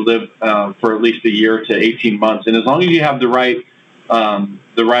 just to live for at least a year to 18 months. And as long as you have the right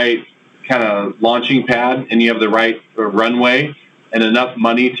kind of launching pad, and you have the right runway and enough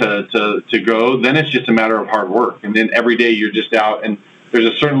money to go, then it's just a matter of hard work. And then every day you're just out, and there's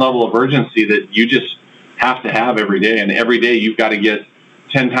a certain level of urgency that you just have to have every day. And every day you've got to get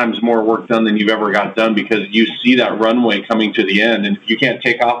 10 times more work done than you've ever got done, because you see that runway coming to the end. And if you can't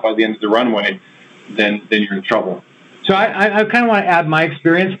take off by the end of the runway, then you're in trouble. So I kind of want to add my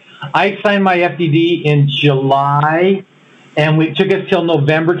experience. I signed my FDD in July, and it took us till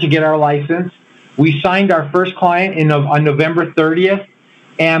November to get our license. We signed our first client on November 30th,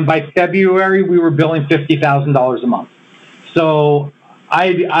 and by February we were billing $50,000 a month. So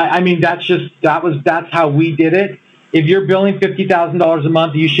I mean, that's how we did it. If you're billing $50,000 a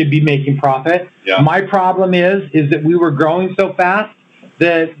month, you should be making profit. Yeah. My problem is that we were growing so fast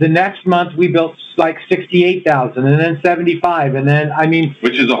that the next month we built like 68,000, and then 75, and then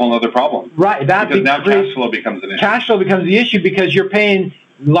which is a whole other problem. Right. Because now cash flow becomes an issue. Cash flow becomes the issue because you're paying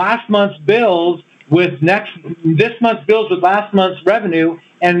last month's bills with this month's bills with last month's revenue,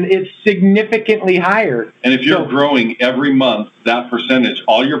 and it's significantly higher. And if you're growing every month, that percentage,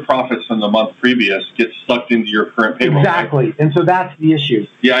 all your profits from the month previous gets sucked into your current payroll. Exactly. Right? And so that's the issue.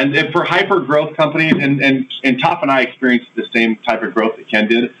 Yeah, and for hyper growth companies, and Top and I experienced the same type of growth that Ken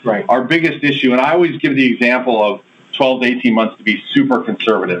did. Right. Our biggest issue, and I always give the example of 12 to 18 months to be super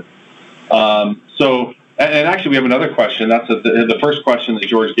conservative. And actually, we have another question. That's the first question that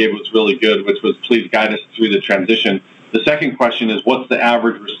George gave was really good, which was, please guide us through the transition. The second question is, what's the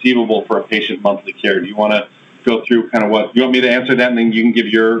average receivable for a patient monthly care? Do you want to go through kind of what you want me to answer that, and then you can give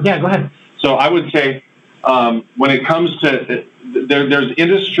your? Yeah, go ahead. So I would say when it comes to there's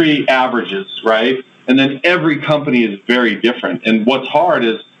industry averages, right? And then every company is very different. And what's hard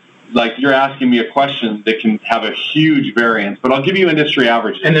is, like, you're asking me a question that can have a huge variance, but I'll give you industry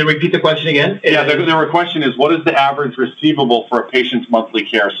averages. And then repeat the question again. Yeah, the question is, what is the average receivable for a patient's monthly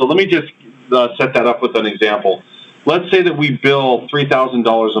care? So let me just set that up with an example. Let's say that we bill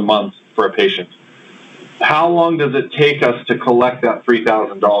 $3,000 a month for a patient. How long does it take us to collect that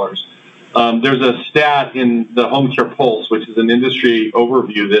 $3,000? There's a stat in the Home Care Pulse, which is an industry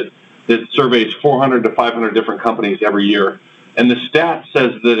overview that surveys 400 to 500 different companies every year. And the stat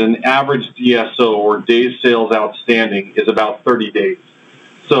says that an average DSO, or days sales outstanding, is about 30 days.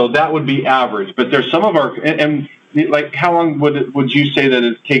 So that would be average. But there's some of our, and like, how long would you say that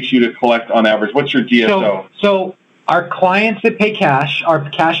it takes you to collect on average? What's your DSO? So our clients that pay cash, our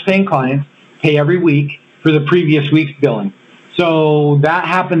cash paying clients, pay every week for the previous week's billing. So that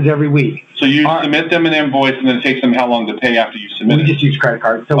happens every week. So you submit them an invoice, and then it takes them how long to pay after you submit it? We just use credit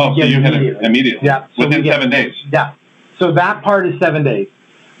cards. So you get it immediately? Yeah. So within 7 days? Yeah. So that part is 7 days.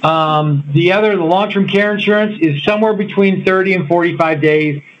 The long-term care insurance is somewhere between 30 and 45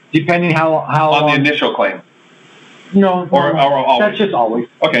 days, depending how on long. The initial claim? No, or always? That's just always.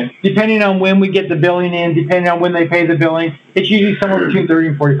 Okay. Depending on when we get the billing in, depending on when they pay the billing, it's usually somewhere between 30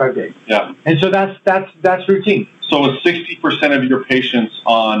 and 45 days. Yeah. And so that's routine. So with 60% of your patients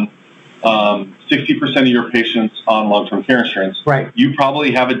on 60% of your patients on long-term care insurance, right? You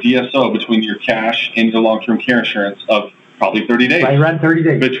probably have a DSO between your cash and your long-term care insurance of probably 30 days. Right, around 30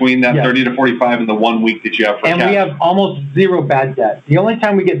 days. Between that 30 to 45 and the 1 week that you have for cash. And we have almost zero bad debt. The only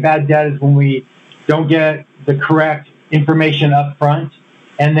time we get bad debt is when we don't get the correct information up front,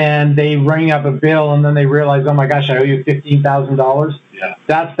 and then they ring up a bill, and then they realize, oh my gosh, I owe you $15,000. Yeah.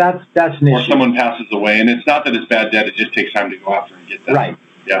 That's an issue. Or someone passes away, and it's not that it's bad debt, it just takes time to go after and get that. Right.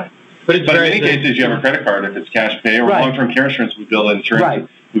 Yeah. But in many cases, you have a credit card if it's cash pay, or long-term care insurance, we bill insurance. Right.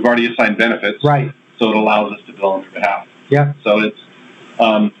 We've already assigned benefits. Right. So it allows us to bill on their behalf. Yeah. So it's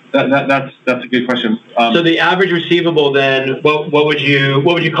that's a good question. So the average receivable, then, what would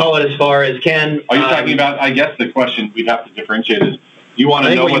you call it as far as Ken? Are you talking about? I guess the question we'd have to differentiate is You want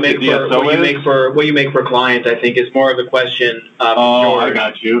to know what the DSO is? What you make for clients, I think, is more of the question. I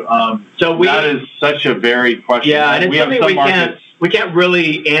got you. That is such a varied question. Yeah, and it's something we can't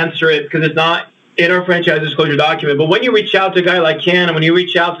really answer it because it's not in our franchise disclosure document. But when you reach out to a guy like Ken, and when you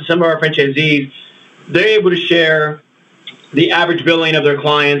reach out to some of our franchisees, they're able to share the average billing of their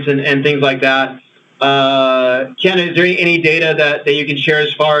clients and things like that. Ken, is there any data that you can share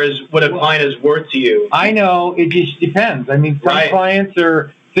as far as what a client is worth to you? I know it just depends. I mean, some clients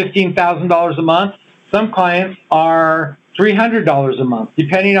are $15,000 a month. Some clients are $300 a month,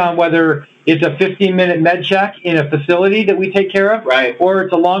 depending on whether it's a 15-minute med check in a facility that we take care of, or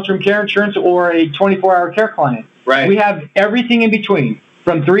it's a long-term care insurance or a 24-hour care client. Right. We have everything in between,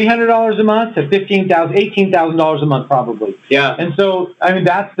 from $300 a month to $15,000, $18,000 a month, probably. Yeah. And so, I mean,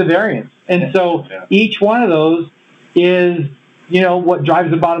 that's the variance. And so each one of those is, what drives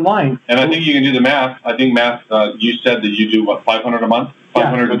the bottom line. And I think you can do the math. I think you said that you do, what, 500 a month?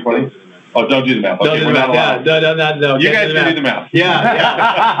 520? Oh, don't do the math. Okay, we're not allowed. No. You guys can do the math.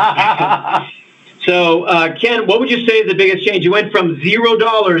 Yeah. So, Ken, what would you say is the biggest change? You went from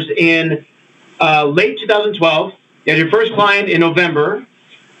 $0 in late 2012. You had your first client in November,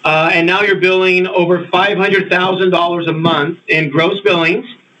 and now you're billing over $500,000 a month in gross billings.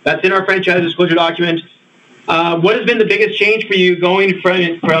 That's in our franchise disclosure document. What has been the biggest change for you going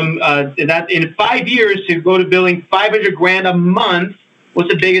from that in 5 years to go to billing $500,000 a month? What's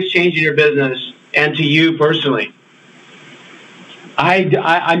the biggest change in your business and to you personally?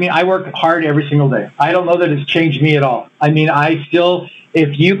 I mean, I work hard every single day. I don't know that it's changed me at all. I mean,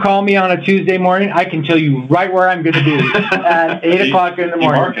 if you call me on a Tuesday morning, I can tell you right where I'm going to be at 8 o'clock in the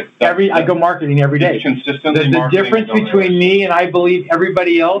morning. I go marketing every day. The difference between me and I believe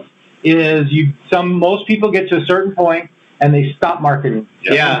everybody else is most people get to a certain point and they stop marketing.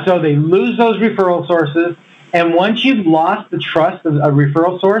 Yeah. And so they lose those referral sources. And once you've lost the trust of a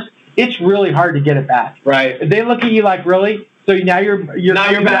referral source, it's really hard to get it back. Right. They look at you like, really? So now you're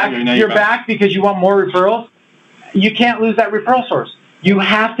back. You're back because you want more referrals. You can't lose that referral source. You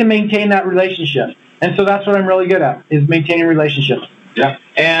have to maintain that relationship. And so that's what I'm really good at, is maintaining relationships. Yeah.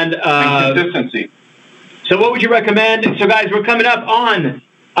 And consistency. So what would you recommend? So guys, we're coming up on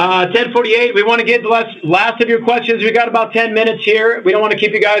 10:48. We want to get the last of your questions. We got about 10 minutes here. We don't want to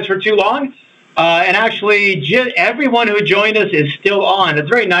keep you guys for too long. And actually, everyone who joined us is still on. It's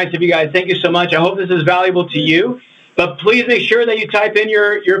very nice of you guys. Thank you so much. I hope this is valuable to you. But please make sure that you type in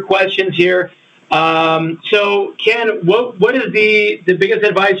your questions here. So, Ken, what is the biggest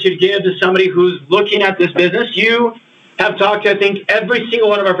advice you'd give to somebody who's looking at this business? You have talked to, I think, every single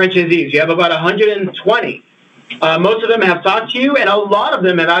one of our franchisees. You have about 120. Most of them have talked to you, and a lot of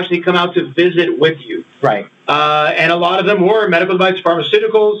them have actually come out to visit with you. Right. And a lot of them were medical device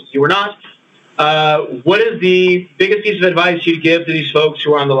pharmaceuticals. You were not. What is the biggest piece of advice you'd give to these folks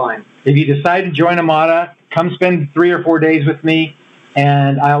who are on the line? If you decide to join Amada, come spend 3 or 4 days with me,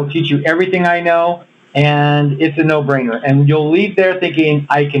 and I'll teach you everything I know, and it's a no-brainer. And you'll leave there thinking,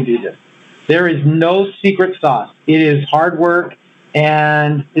 I can do this. There is no secret sauce. It is hard work,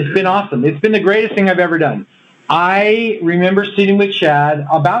 and it's been awesome. It's been the greatest thing I've ever done. I remember sitting with Chad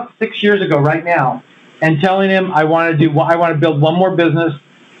about 6 years ago right now and telling him I want to build one more business.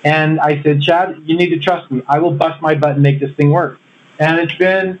 And I said, Chad, you need to trust me. I will bust my butt and make this thing work. And it's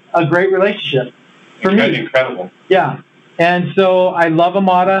been a great relationship for me. Incredible. Yeah. And so I love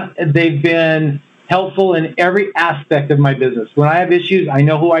Amada. They've been helpful in every aspect of my business. When I have issues, I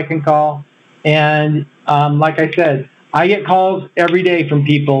know who I can call. And like I said, I get calls every day from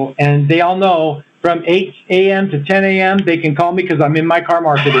people, and they all know from 8 a.m. to 10 a.m., they can call me because I'm in my car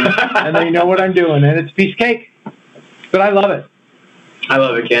marketing, and they know what I'm doing. And it's a piece of cake. But I love it. I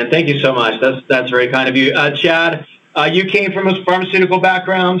love it, Ken. Thank you so much. That's very kind of you. Chad, you came from a pharmaceutical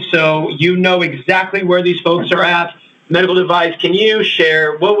background, so you know exactly where these folks are at. Medical device, can you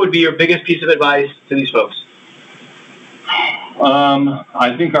share what would be your biggest piece of advice to these folks?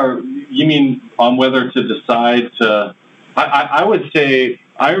 I think you mean on whether to decide to, I would say,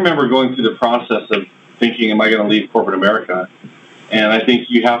 I remember going through the process of thinking, am I going to leave corporate America? And I think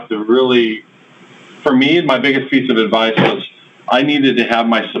you have to really, for me, my biggest piece of advice was I needed to have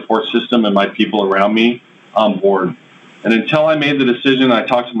my support system and my people around me on board. And until I made the decision, I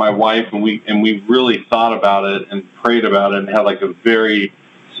talked to my wife, and we really thought about it and prayed about it and had like a very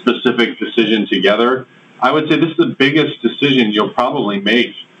specific decision together. I would say this is the biggest decision you'll probably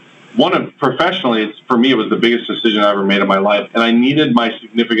make. Professionally, for me, it was the biggest decision I ever made in my life. And I needed my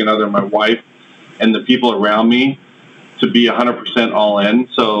significant other, my wife, and the people around me to be 100% all in.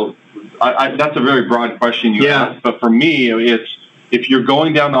 So that's a very broad question you asked. But for me, it's if you're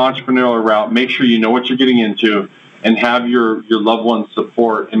going down the entrepreneurial route, make sure you know what you're getting into. and have your loved ones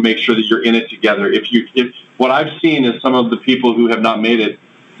support and make sure that you're in it together. If what I've seen is some of the people who have not made it,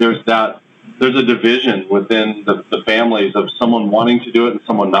 there's a division within the families of someone wanting to do it and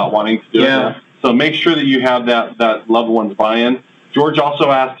someone not wanting to do it. So make sure that you have that loved one's buy-in. George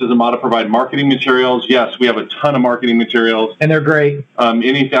also asked, does Amada provide marketing materials? Yes, we have a ton of marketing materials. And they're great.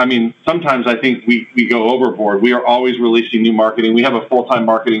 Sometimes I think we go overboard. We are always releasing new marketing. We have a full-time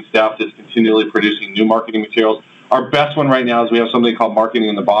marketing staff that's continually producing new marketing materials. Our best one right now is we have something called Marketing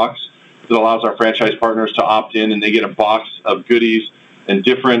in the Box that allows our franchise partners to opt in, and they get a box of goodies and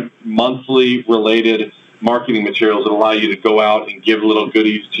different monthly related marketing materials that allow you to go out and give little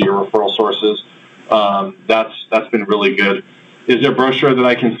goodies to your referral sources. That's been really good. Is there a brochure that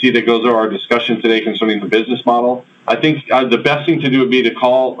I can see that goes over our discussion today concerning the business model? I think the best thing to do would be to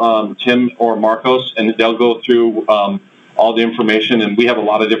call Tim or Marcos, and they'll go through all the information, and we have a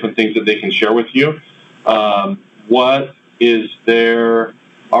lot of different things that they can share with you. What is there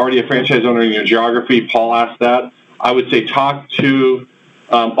already a franchise owner in your geography? Paul asked that. I would say talk to,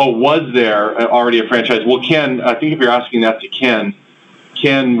 was there already a franchise? Well, Ken, I think if you're asking that to Ken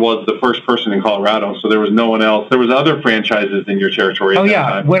was the first person in Colorado, so there was no one else. There was other franchises in your territory at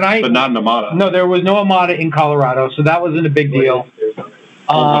that time, but not in Amada. No, there was no Amada in Colorado, so that wasn't a big deal.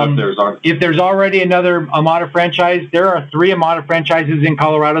 If there's already another Amada franchise, there are 3 Amada franchises in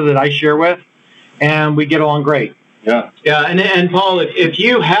Colorado that I share with, and we get along great. Yeah, and Paul, if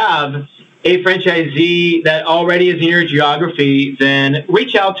you have a franchisee that already is in your geography, then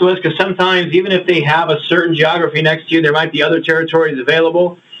reach out to us, because sometimes even if they have a certain geography next to you, there might be other territories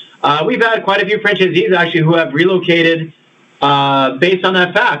available. We've had quite a few franchisees actually who have relocated based on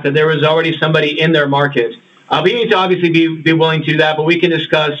that fact that there was already somebody in their market. We need to obviously be willing to do that, but we can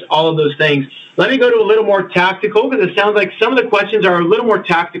discuss all of those things. Let me go to a little more tactical, because it sounds like some of the questions are a little more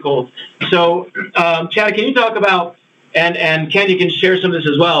tactical. So, Chad, can you talk about, and Ken, you can share some of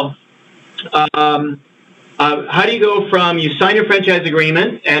this as well. How do you go from you sign your franchise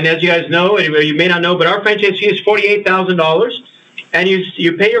agreement, and as you guys know, or you may not know, but our franchise fee is $48,000, and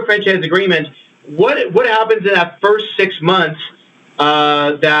you pay your franchise agreement. What happens in that first 6 months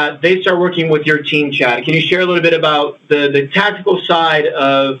that they start working with your team, Chad? Can you share a little bit about the tactical side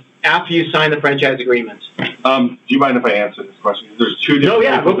of after you sign the franchise agreement? Do you mind if I answer this question? There's 2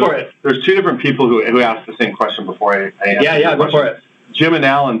 different go for it. There's 2 different people who asked the same question before I answer. Yeah, go for it. Jim and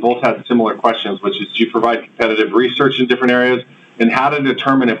Alan both had similar questions, which is, do you provide competitive research in different areas, and how to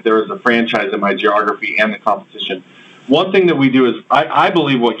determine if there is a franchise in my geography and the competition? One thing that we do is, I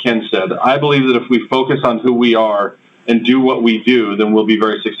believe what Ken said. I believe that if we focus on who we are and do what we do, then we'll be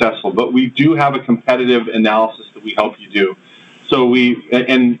very successful. But we do have a competitive analysis that we help you do. So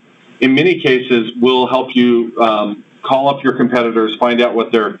and in many cases, we'll help you call up your competitors, find out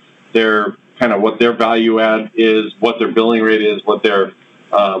what their what their value add is, what their billing rate is, what their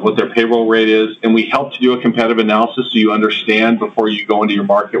payroll rate is, and we help to do a competitive analysis so you understand before you go into your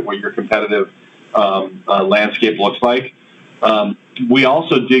market what your competitive landscape looks like. We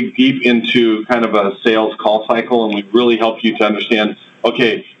also dig deep into kind of a sales call cycle, and we really help you to understand,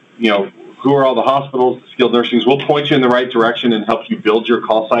 okay, who are all the hospitals, the skilled nursings. We'll point you in the right direction and help you build your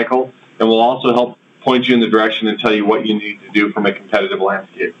call cycle, and we'll also help point you in the direction and tell you what you need to do from a competitive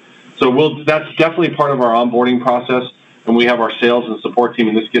landscape. So that's definitely part of our onboarding process, and we have our sales and support team,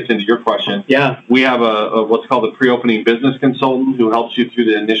 and this gets into your question. Yeah. We have a what's called a pre-opening business consultant who helps you through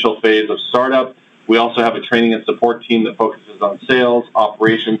the initial phase of startup. We also have a training and support team that focuses on sales,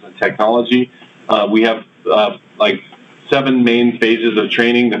 operations, and technology. We have 7 main phases of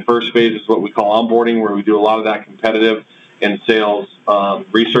training. The first phase is what we call onboarding, where we do a lot of that competitive and sales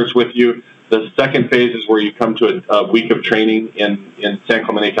research with you. The second phase is where you come to a week of training in San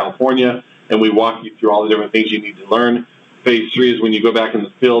Clemente, California, and we walk you through all the different things you need to learn. Phase 3 is when you go back in the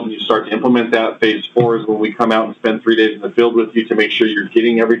field and you start to implement that. Phase 4 is when we come out and spend 3 days in the field with you to make sure you're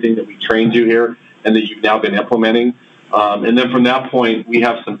getting everything that we trained you here and that you've now been implementing. And then from that point, we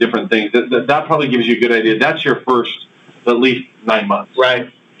have some different things. That probably gives you a good idea. That's your first at least 9 months.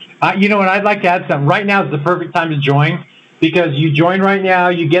 Right. And I'd like to add something. Right now is the perfect time to join, because you join right now,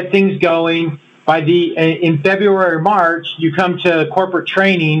 you get things going. In February or March, you come to corporate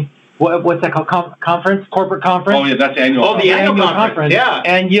training. What's that called? Conference? Corporate conference? Oh, yeah, that's annual. Oh, the annual conference. Yeah.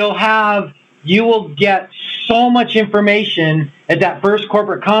 And you will get so much information at that first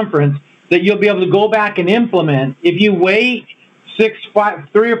corporate conference that you'll be able to go back and implement. If you wait 3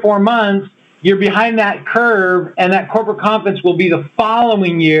 or 4 months, you're behind that curve, and that corporate conference will be the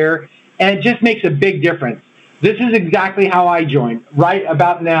following year, and it just makes a big difference. This is exactly how I joined, right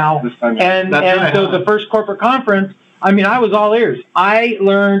about now. This time, and so the first corporate conference, I mean, I was all ears. I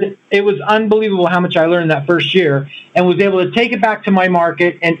learned, it was unbelievable how much I learned that first year, and was able to take it back to my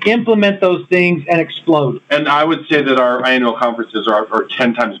market and implement those things and explode. And I would say that our annual conferences are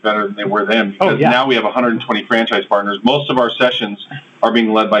 10 times better than they were then, because now we have 120 franchise partners. Most of our sessions are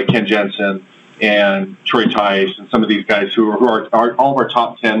being led by Ken Jenson and Troy Tice and some of these guys who are all of our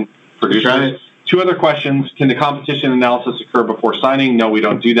top 10 producers. Right. 2 other questions. Can the competition analysis occur before signing? No, we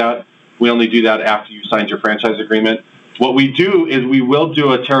don't do that. We only do that after you signed your franchise agreement. What we do is we will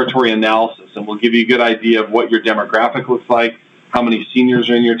do a territory analysis, and we'll give you a good idea of what your demographic looks like, how many seniors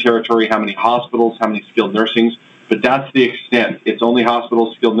are in your territory, how many hospitals, how many skilled nursings. But that's the extent. It's only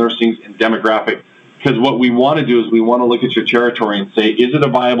hospitals, skilled nursings, and demographic. Because what we want to do is we want to look at your territory and say, is it a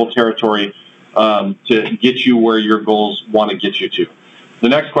viable territory to get you where your goals want to get you to? The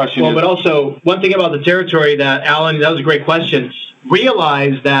next question is... But also, one thing about the territory that, Alan, that was a great question.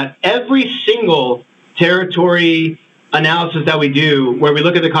 Realize that every single territory analysis that we do, where we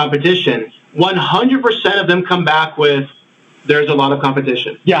look at the competition, 100% of them come back with, there's a lot of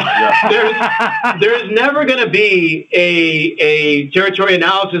competition. There's never going to be a territory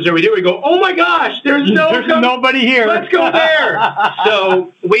analysis where we go, oh my gosh, there's nobody here. Let's go there.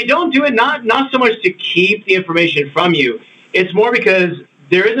 So we don't do it not so much to keep the information from you. It's more because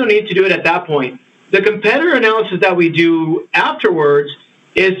there is no need to do it at that point. The competitor analysis that we do afterwards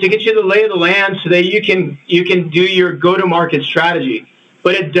is to get you the lay of the land so that you can do your go-to-market strategy.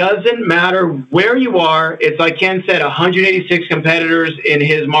 But it doesn't matter where you are. It's like Ken said, 186 competitors in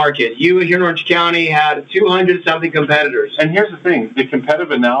his market. You here in Orange County had 200-something competitors. And here's the thing. The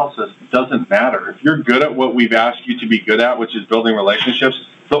competitive analysis doesn't matter. If you're good at what we've asked you to be good at, which is building relationships,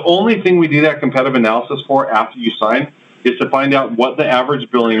 the only thing we do that competitive analysis for after you sign is to find out what the average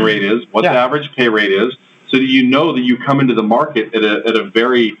billing rate is, what the average pay rate is, so that you know that you come into the market at a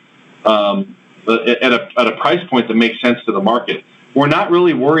very at a price point that makes sense to the market. We're not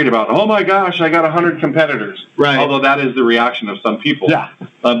really worried about, oh my gosh, I got 100 competitors. Right. Although that is the reaction of some people. Yeah.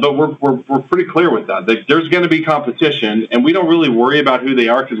 But we're pretty clear with that. There's going to be competition, and we don't really worry about who they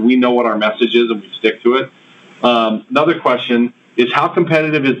are because we know what our message is and we stick to it. Another question is, how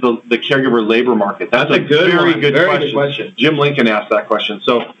competitive is the caregiver labor market? That's a very good question. Jim Lincoln asked that question.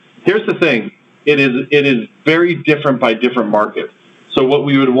 So here's the thing. It is very different by different markets. So what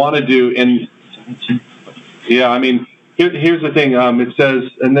we would want to do, and here's the thing. It says,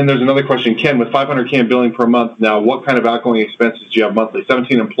 and then there's another question. Ken, with $500K in billing per month now, what kind of outgoing expenses do you have monthly?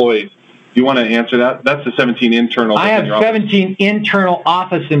 17 employees. Do you want to answer that? That's the 17 internal. I have 17 internal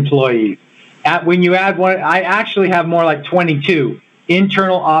office employees. When you add one, I actually have more like 22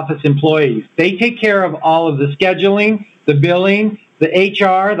 internal office employees. They take care of all of the scheduling, the billing, the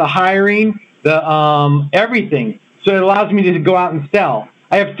HR, the hiring, the everything. So it allows me to go out and sell.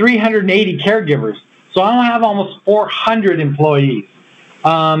 I have 380 caregivers. So I have almost 400 employees.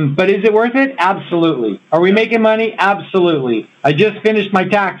 But is it worth it? Absolutely. Are we making money? Absolutely. I just finished my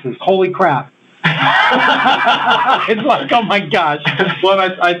taxes. Holy crap. It's like, oh my gosh. Well,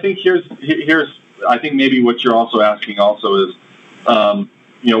 I think here's I think maybe what you're also asking also is,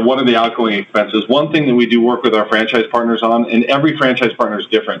 what are the outgoing expenses? One thing that we do work with our franchise partners on, and every franchise partner is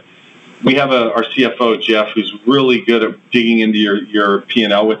different. We have our CFO, Jeff, who's really good at digging into your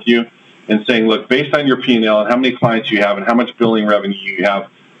P&L with you and saying, look, based on your P&L and how many clients you have and how much billing revenue you have,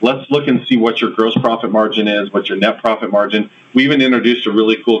 let's look and see what your gross profit margin is, what your net profit margin. We even introduced a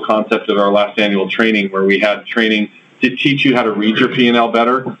really cool concept at our last annual training where we had training to teach you how to read your P&L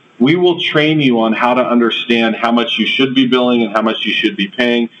better. We will train you on how to understand how much you should be billing and how much you should be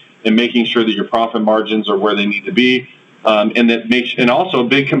paying, and making sure that your profit margins are where they need to be. And also a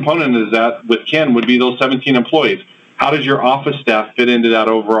big component of that with Ken would be those 17 employees. How does your office staff fit into that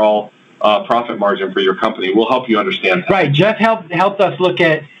overall profit margin for your company? We'll help you understand that. Right. Jeff helped us look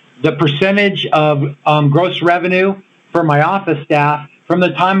at the percentage of gross revenue for my office staff from the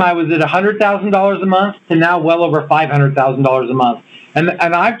time I was at $100,000 a month to now well over $500,000 a month. And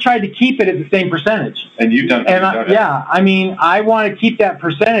I've tried to keep it at the same percentage. And you've done it. I want to keep that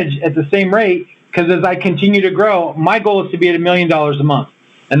percentage at the same rate, because as I continue to grow, my goal is to be at $1 million a month.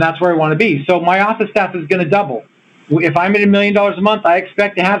 And that's where I want to be. So my office staff is going to double. If I'm at $1 million a month, I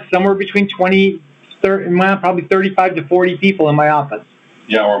expect to have somewhere between 30, probably 35 to 40 people in my office.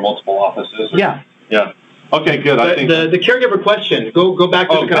 Yeah, or multiple offices. Yeah. Okay, good. I think the caregiver question. Go back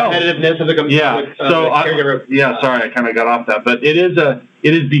to the competitiveness of the caregiver. Sorry, I kind of got off that, but it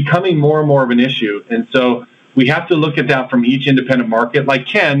is becoming more and more of an issue, and so we have to look at that from each independent market. Like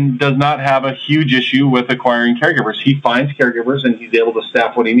Ken does not have a huge issue with acquiring caregivers. He finds caregivers and he's able to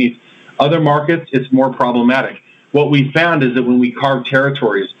staff what he needs. Other markets, it's more problematic. What we found is that when we carve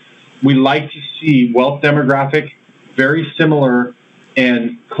territories, we like to see wealth demographic very similar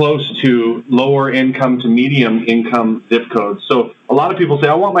and close to lower income to medium income zip codes. So a lot of people say,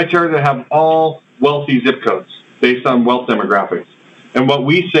 I want my territory to have all wealthy zip codes based on wealth demographics. And what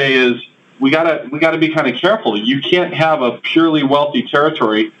we say is we gotta be kind of careful. You can't have a purely wealthy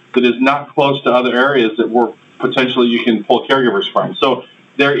territory that is not close to other areas that were potentially you can pull caregivers from. So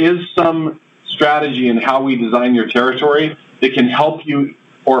there is some strategy in how we design your territory that can help you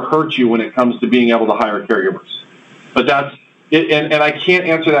or hurt you when it comes to being able to hire caregivers. But that's it, and I can't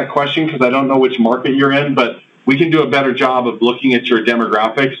answer that question because I don't know which market you're in, but we can do a better job of looking at your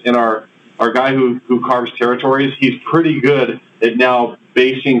demographics. And our guy who carves territories, he's pretty good at now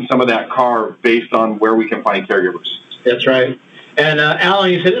basing some of that carve based on where we can find caregivers. That's right. And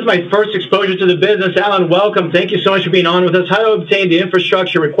Alan, you said, this is my first exposure to the business. Alan, welcome. Thank you so much for being on with us. How to obtain the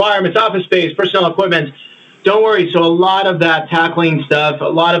infrastructure requirements, office space, personnel equipment. Don't worry. So a lot of that tackling stuff, a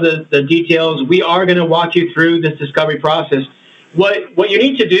lot of the details, we are going to walk you through this discovery process. What you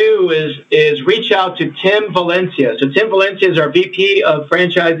need to do is reach out to Tim Valencia. So Tim Valencia is our VP of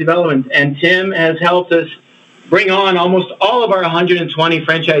Franchise Development, and Tim has helped us bring on almost all of our 120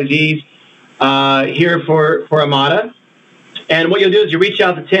 franchisees here for Amada. And what you'll do is you reach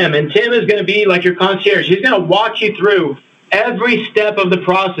out to Tim, and Tim is going to be like your concierge. He's going to walk you through every step of the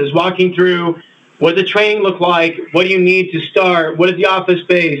process, walking through what does the training look like, what do you need to start, what is the office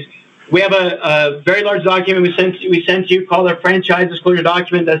space. We have a very large document we sent you called our franchise disclosure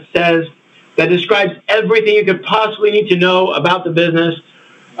document that describes everything you could possibly need to know about the business.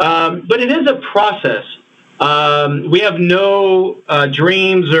 But it is a process. We have no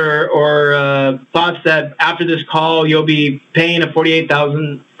dreams or thoughts that after this call you'll be paying a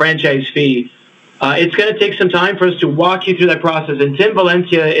 $48,000 franchise fee. It's going to take some time for us to walk you through that process. And Tim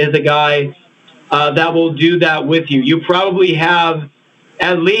Valencia is the guy that will do that with you. You probably have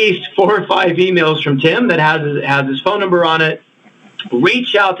at least 4 or 5 emails from Tim that has his phone number on it.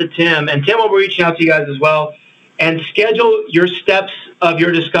 Reach out to Tim, and Tim will be reaching out to you guys as well, and schedule your steps of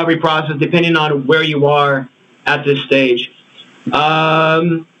your discovery process depending on where you are at this stage.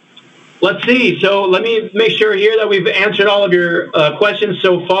 Let's see. So let me make sure here that we've answered all of your questions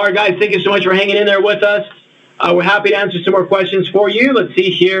so far. Guys, thank you so much for hanging in there with us. We're happy to answer some more questions for you. Let's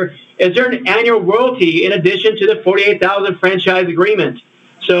see here. Is there an annual royalty in addition to the $48,000 franchise agreement?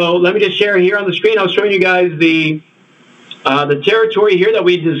 So let me just share here on the screen. I was showing you guys the territory here that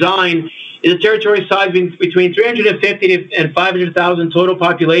we designed is a territory size between 350 and 500,000 total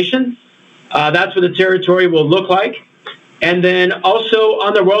population. That's what the territory will look like. And then also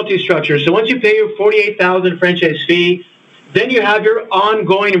on the royalty structure. So once you pay your $48,000 franchise fee, then you have your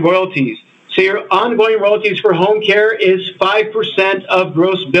ongoing royalties. So your ongoing royalties for home care is 5% of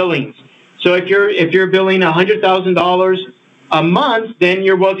gross billings. So if you're billing $100,000 a month, then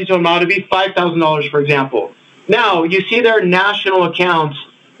your royalties will amount to be $5,000, for example. Now, you see there are national accounts,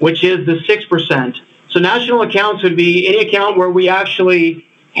 which is the 6%. So national accounts would be any account where we actually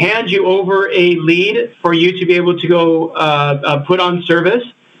hand you over a lead for you to be able to go put on service.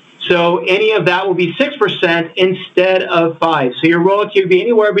 So any of that will be 6% instead of 5%. So your royalty would be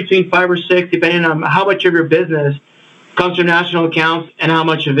anywhere between 5 or 6, depending on how much of your business comes from national accounts and how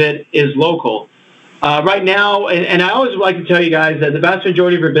much of it is local. Right now, and I always like to tell you guys that the vast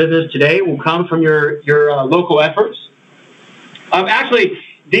majority of your business today will come from your local efforts. Actually,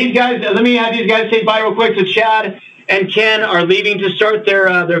 these guys, let me have these guys say bye real quick. So Chad and Ken are leaving to start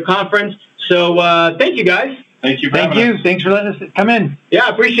their conference. So thank you, guys. Thank you. Thank you. Thanks for letting us come in. Yeah,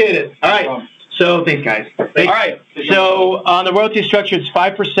 appreciate it. All right. So thanks, guys. All right. So on the royalty structure, it's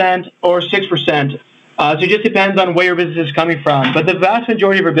 5% or 6%. So it just depends on where your business is coming from. But the vast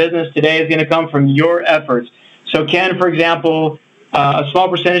majority of your business today is going to come from your efforts. So Ken, for example, a small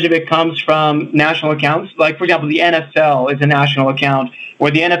percentage of it comes from national accounts. Like, for example, the NFL is a national account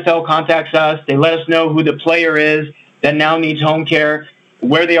where the NFL contacts us. They let us know who the player is that now needs home care,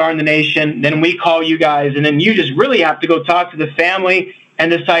 where they are in the nation. Then we call you guys, and then you just really have to go talk to the family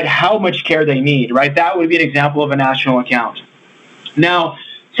and decide how much care they need, right? That would be an example of a national account. Now,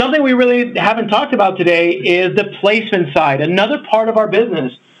 something we really haven't talked about today is the placement side. Another part of our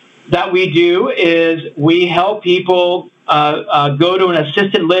business that we do is we help people go to an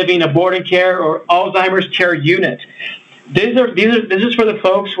assisted living, a boarding care, or Alzheimer's care unit. This is for the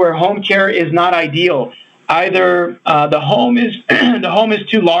folks where home care is not ideal. Either the home is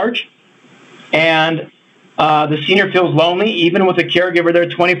too large, and the senior feels lonely, even with a caregiver there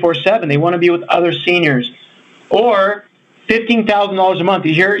 24/7. They want to be with other seniors, or $15,000 a month.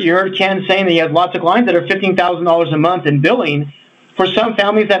 You heard Ken saying that he has lots of clients that are $15,000 a month in billing. For some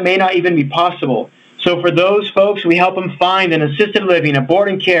families, that may not even be possible. So for those folks, we help them find an assisted living, a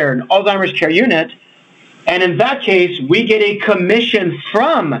boarding care, an Alzheimer's care unit, And in that case, we get a commission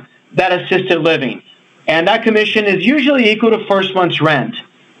from that assisted living. And that commission is usually equal to first month's rent.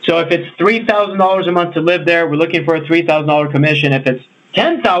 So if it's $3,000 a month to live there, we're looking for a $3,000 commission. If it's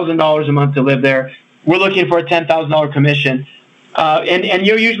 $10,000 a month to live there, we're looking for a $10,000 commission. And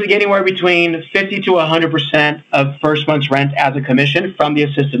you're usually getting anywhere between 50 to 100% of first month's rent as a commission from the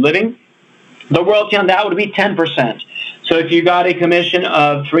assisted living. The royalty on that would be 10%. So if you got a commission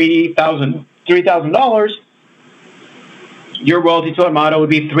of $3,000, your royalty to Amada would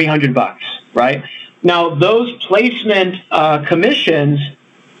be $300, right? Now, those placement commissions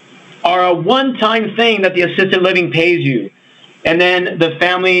are a one-time thing that the assisted living pays you. And then the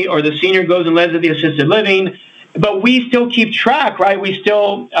family or the senior goes and lives at the assisted living, but we still keep track, right? We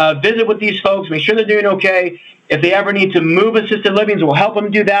still visit with these folks, make sure they're doing okay. If they ever need to move assisted livings, we'll help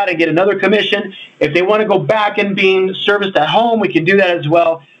them do that and get another commission. If they want to go back and being serviced at home, we can do that as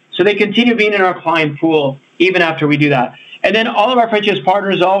well. So they continue being in our client pool even after we do that. And then all of our franchise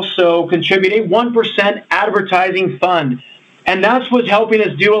partners also contribute a 1% advertising fund. And that's what's helping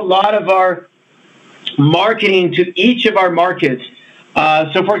us do a lot of our marketing to each of our markets.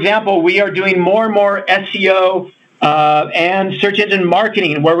 So, for example, we are doing more and more SEO and search engine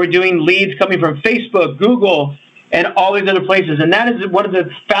marketing, where we're doing leads coming from Facebook, Google, and all these other places. And that is one of the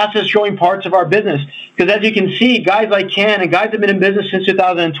fastest growing parts of our business. Because as you can see, guys like Ken and guys that have been in business since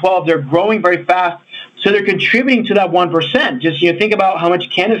 2012, they're growing very fast. So they're contributing to that 1%. Just think about how much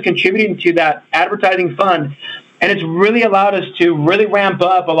Ken is contributing to that advertising fund. And it's really allowed us to really ramp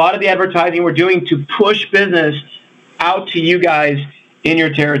up a lot of the advertising we're doing to push business out to you guys in your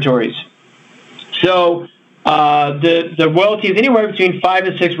territories. So the royalty is anywhere between 5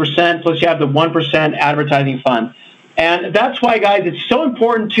 and 6%, plus you have the 1% advertising fund. And that's why, guys, it's so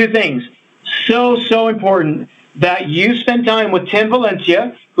important, two things. So important that you spend time with Tim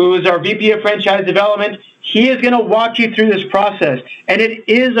Valencia, who is our VP of Franchise Development. He is going to walk you through this process. And it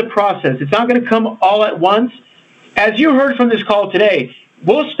is a process. It's not going to come all at once. As you heard from this call today,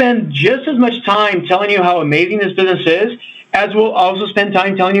 we'll spend just as much time telling you how amazing this business is, as we'll also spend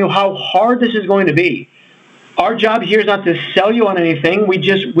time telling you how hard this is going to be. Our job here is not to sell you on anything.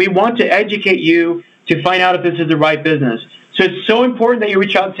 We want to educate you to find out if this is the right business. So it's so important that you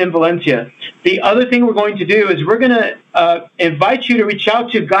reach out to Tim Valencia. The other thing we're going to do is we're going to invite you to reach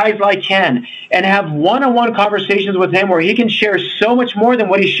out to guys like Ken and have one-on-one conversations with him where he can share so much more than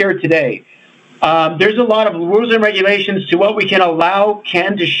what he shared today. There's a lot of rules and regulations to what we can allow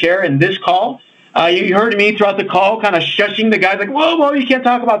Ken to share in this call. You heard me throughout the call kind of shushing the guys like, whoa, you can't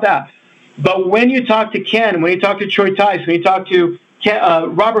talk about that. But when you talk to Ken, when you talk to Troy Tice, when you talk to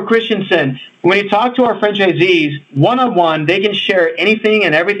Robert Christensen, when you talk to our franchisees one-on-one, they can share anything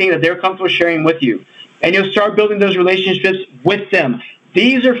and everything that they're comfortable sharing with you. And you'll start building those relationships with them.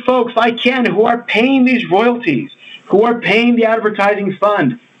 These are folks like Ken who are paying these royalties, who are paying the advertising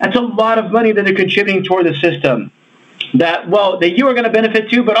fund. That's a lot of money that they're contributing toward the system that you are going to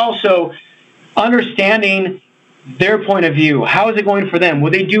benefit too, but also understanding their point of view. How is it going for them? Will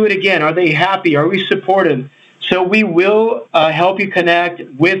they do it again? Are they happy? Are we supportive? So we will help you connect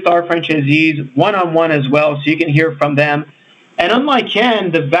with our franchisees one-on-one as well, so you can hear from them. And unlike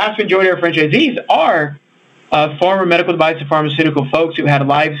Ken, the vast majority of our franchisees are former medical device and pharmaceutical folks who had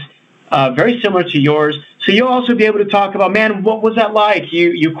lives very similar to yours. So you'll also be able to talk about, man, what was that like?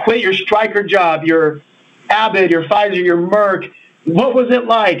 You quit your Stryker job, your Abbott, your Pfizer, your Merck. What was it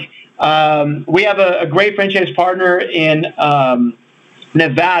like? We have a great franchise partner in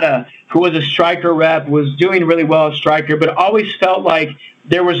Nevada who was a Stryker rep, was doing really well at Stryker, but always felt like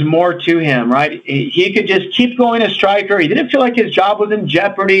there was more to him, right? He could just keep going as Stryker. He didn't feel like his job was in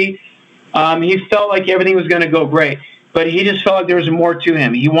jeopardy. He felt like everything was going to go great, but he just felt like there was more to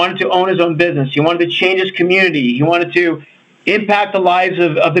him. He wanted to own his own business. He wanted to change his community. He wanted to impact the lives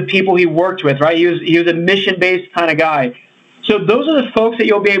of the people he worked with, right? He was a mission-based kind of guy. So those are the folks that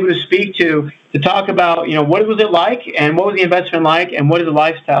you'll be able to speak to talk about, what was it like and what was the investment like and what is the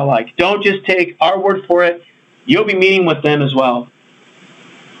lifestyle like. Don't just take our word for it. You'll be meeting with them as well.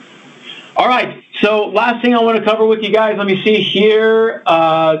 All right. So last thing I want to cover with you guys, let me see here.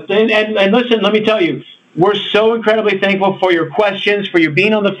 And listen, let me tell you, we're so incredibly thankful for your questions, for your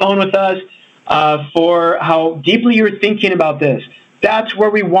being on the phone with us, for how deeply you're thinking about this. That's where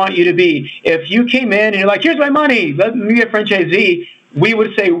we want you to be. If you came in and you're like, here's my money, let me be a franchisee, we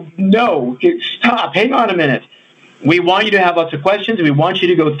would say, no, stop, hang on a minute. We want you to have lots of questions. We want you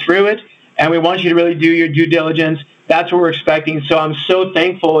to go through it, and we want you to really do your due diligence. That's what we're expecting. So I'm so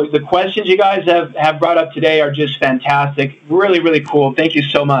thankful. The questions you guys have brought up today are just fantastic. Really, really cool. Thank you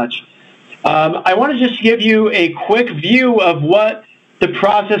so much. I want to just give you a quick view of what the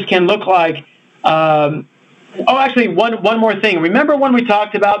process can look like. Oh, actually, one more thing. Remember when we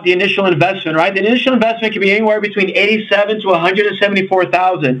talked about the initial investment, right? The initial investment can be anywhere between 87 to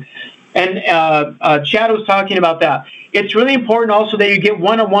 174,000, and Chad was talking about that. It's really important also that you get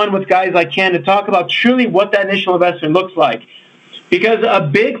one-on-one with guys like Ken to talk about truly what that initial investment looks like, because a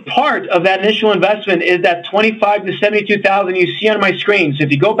big part of that initial investment is that 25 to 72,000 you see on my screen. So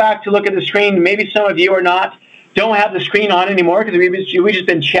if you go back to look at the screen, maybe some of you are not don't have the screen on anymore because we've just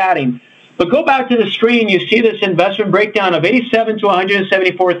been chatting. But go back to the screen, you see this investment breakdown of 87 to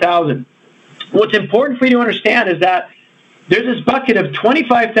 174,000. What's important for you to understand is that there's this bucket of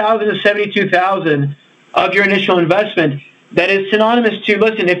 25,000 to 72,000 of your initial investment that is synonymous to,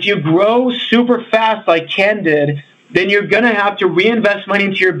 listen, if you grow super fast like Ken did, then you're going to have to reinvest money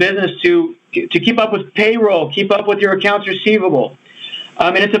into your business to keep up with payroll, keep up with your accounts receivable.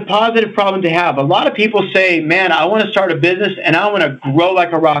 And it's a positive problem to have. A lot of people say, man, I want to start a business and I want to grow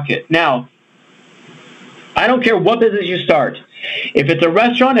like a rocket. Now, I don't care what business you start. If it's a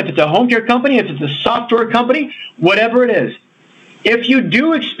restaurant, if it's a home care company, if it's a software company, whatever it is, if you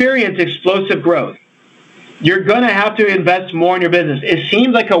do experience explosive growth, you're going to have to invest more in your business. It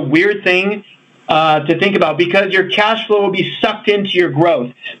seems like a weird thing to think about because your cash flow will be sucked into your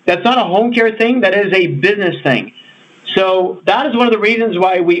growth. That's not a home care thing. That is a business thing. So that is one of the reasons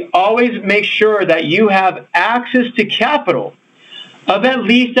why we always make sure that you have access to capital of at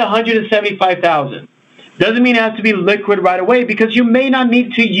least $175,000. Doesn't mean it has to be liquid right away because you may not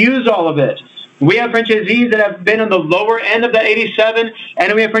need to use all of it. We have franchisees that have been on the lower end of that 87,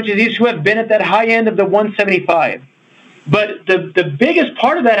 and we have franchisees who have been at that high end of the 175. But the biggest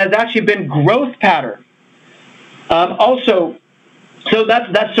part of that has actually been growth pattern. So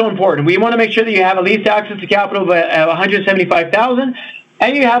that's so important. We want to make sure that you have at least access to capital of $175,000,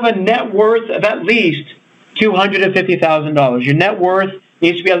 and you have a net worth of at least $250,000. Your net worth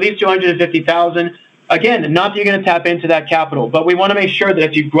needs to be at least $250,000. Again, not that you're going to tap into that capital, but we want to make sure that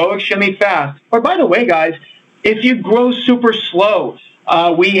if you grow extremely fast, or by the way, guys, if you grow super slow,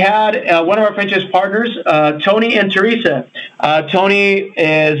 we had one of our franchise partners, Tony and Teresa. Tony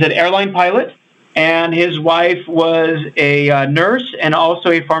is an airline pilot, and his wife was a nurse and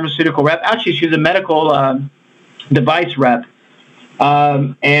also a pharmaceutical rep. Actually, she was a medical device rep.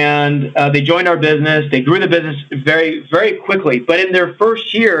 And they joined our business. They grew the business very, very quickly. But in their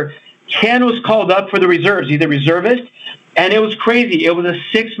first year, Ken was called up for the reserves. He's a reservist, and it was crazy. It was a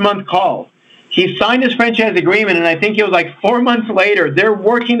 6-month call. He signed his franchise agreement, and I think it was like 4 months later. They're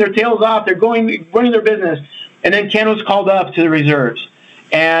working their tails off. They're running their business. And then Ken was called up to the reserves.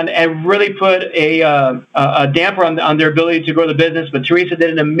 And it really put a damper on their ability to grow the business. But Teresa did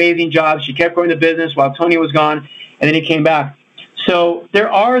an amazing job. She kept growing the business while Tony was gone, and then he came back. So there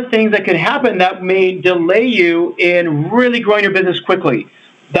are things that could happen that may delay you in really growing your business quickly.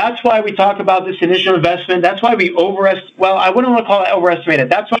 That's why we talk about this initial investment. That's why we I wouldn't want to call it overestimated.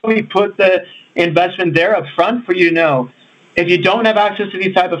 That's why we put the investment there up front for you to know. If you don't have access to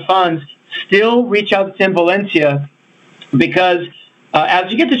these type of funds, still reach out to Tim Valencia, because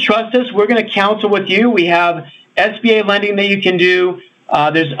as you get to trust us, we're going to counsel with you. We have SBA lending that you can do.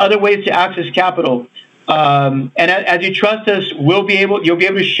 There's other ways to access capital. And as you trust us, you'll be able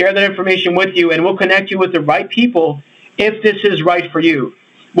to share that information with you, and we'll connect you with the right people if this is right for you.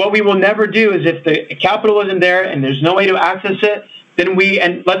 What we will never do is, if the capital isn't there and there's no way to access it, then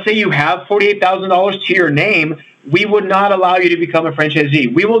and let's say you have $48,000 to your name, we would not allow you to become a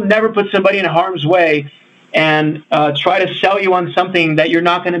franchisee. We will never put somebody in harm's way and try to sell you on something that you're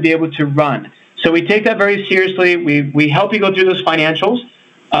not going to be able to run. So we take that very seriously. We help you go through those financials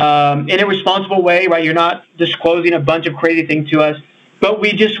in a responsible way, right? You're not disclosing a bunch of crazy things to us, but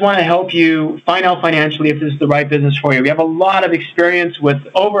we just want to help you find out financially if this is the right business for you. We have a lot of experience with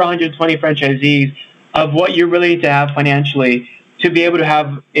over 120 franchisees of what you really need to have financially to be able to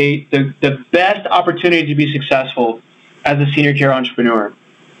have the best opportunity to be successful as a senior care entrepreneur.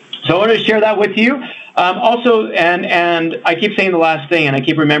 So I wanted to share that with you. Also, and I keep saying the last thing, and I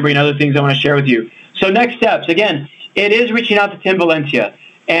keep remembering other things I want to share with you. So next steps, again, it is reaching out to Tim Valencia,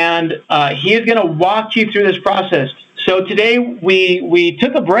 and he is going to walk you through this process. So today we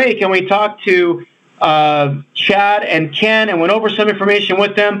took a break and we talked to Chad and Ken and went over some information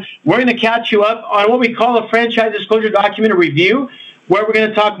with them. We're going to catch you up on what we call a franchise disclosure document review, where we're going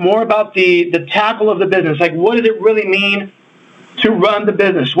to talk more about the tackle of the business. Like, what does it really mean to run the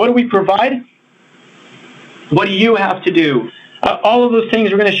business? What do we provide? What do you have to do? All of those things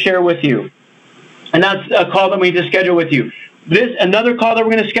we're going to share with you. And that's a call that we just schedule with you. Another call that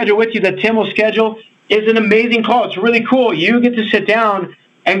we're going to schedule with you that Tim will schedule is an amazing call. It's really cool. You get to sit down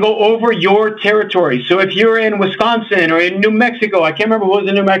and go over your territory. So if you're in Wisconsin or in New Mexico, I can't remember who was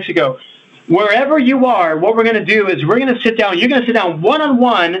in New Mexico, wherever you are, what we're going to do is we're going to sit down. You're going to sit down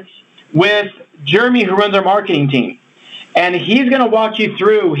one-on-one with Jeremy, who runs our marketing team. And he's going to walk you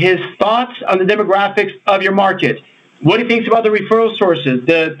through his thoughts on the demographics of your market, what he thinks about the referral sources,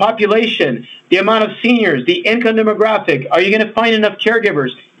 the population, the amount of seniors, the income demographic. Are you going to find enough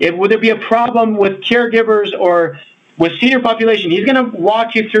caregivers? Would there be a problem with caregivers or with senior population? He's going to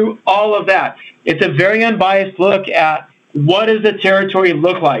walk you through all of that. It's a very unbiased look at what does the territory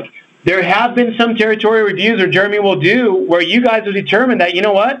look like. There have been some territory reviews, or Jeremy will do, where you guys will determine that, you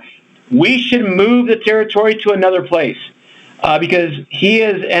know what, we should move the territory to another place. Because he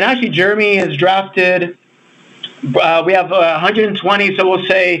is, and actually Jeremy has drafted, we have 120, so we'll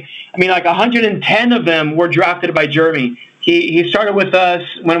say, like 110 of them were drafted by Jeremy. He started with us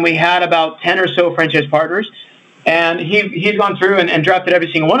when we had about 10 or so franchise partners, and he's gone through and drafted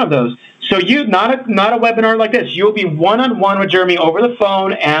every single one of those. So not a webinar like this. You'll be one-on-one with Jeremy over the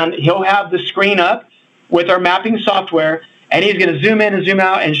phone, and he'll have the screen up with our mapping software, and he's going to zoom in and zoom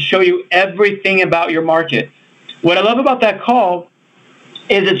out and show you everything about your market. What I love about that call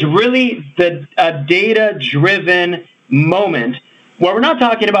is it's really a data-driven moment where we're not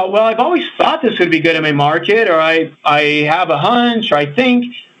talking about, well, I've always thought this would be good in my market, or I have a hunch, or I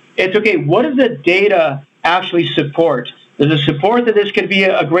think. It's, okay, what does the data actually support? Does it support that this could be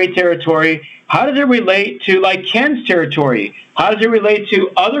a great territory? How does it relate to, like, Ken's territory? How does it relate to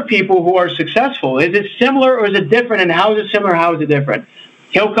other people who are successful? Is it similar or is it different? And how is it similar? How is it different?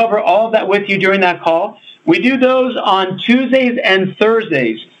 He'll cover all of that with you during that call. We do those on Tuesdays and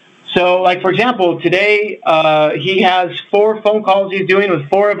Thursdays. So, like, for example, today he has 4 phone calls he's doing with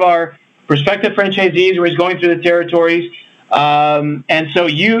 4 of our prospective franchisees where he's going through the territories. And so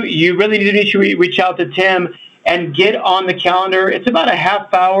you really need to reach out to Tim and get on the calendar. It's about a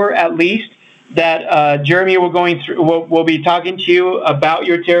half hour at least that Jeremy will be talking to you about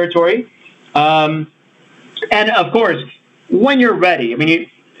your territory. And, of course, when you're ready,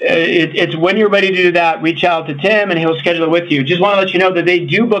 it's when you're ready to do that, reach out to Tim and he'll schedule it with you. Just want to let you know that they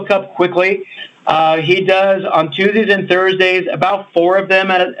do book up quickly. He does on Tuesdays and Thursdays, about 4 of them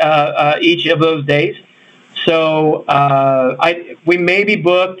at each of those days. So we may be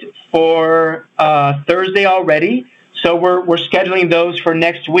booked for Thursday already. So we're scheduling those for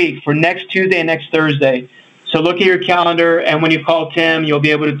next week, for next Tuesday and next Thursday. So look at your calendar, and when you call Tim, you'll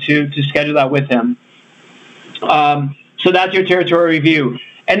be able to schedule that with him. So that's your territory review.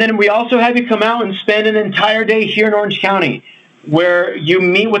 And then we also have you come out and spend an entire day here in Orange County where you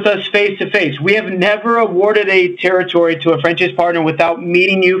meet with us face-to-face. We have never awarded a territory to a franchise partner without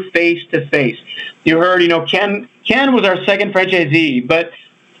meeting you face-to-face. You heard, Ken was our second franchisee, but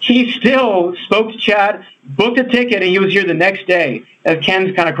he still spoke to Chad, booked a ticket, and he was here the next day.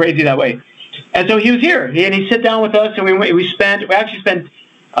 Ken's kind of crazy that way. And so he was here, and he sat down with us, and we actually spent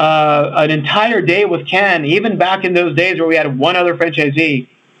an entire day with Ken, even back in those days where we had one other franchisee.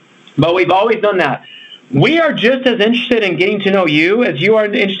 But we've always done that. We are just as interested in getting to know you as you are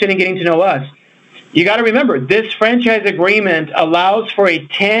interested in getting to know us. You got to remember, this franchise agreement allows for a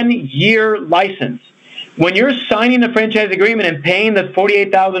 10-year license. When you're signing the franchise agreement and paying the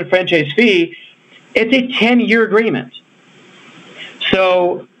 $48,000 franchise fee, it's a 10-year agreement.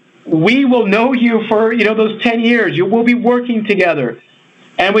 So we will know you for those 10 years. You will be working together.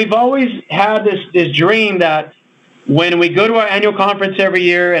 And we've always had this dream that when we go to our annual conference every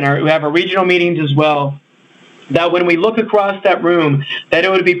year and we have our regional meetings as well, that when we look across that room, that it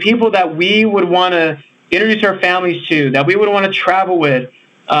would be people that we would want to introduce our families to, that we would want to travel with.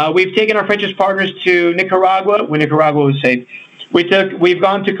 We've taken our franchise partners to Nicaragua when Nicaragua was safe. We've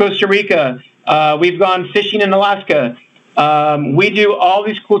gone to Costa Rica. We've gone fishing in Alaska. We do all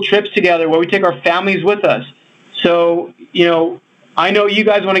these cool trips together where we take our families with us. So, I know you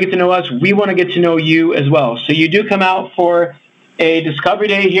guys want to get to know us. We want to get to know you as well. So you do come out for a discovery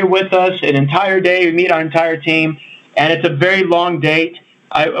day here with us, an entire day. We meet our entire team, and it's a very long date.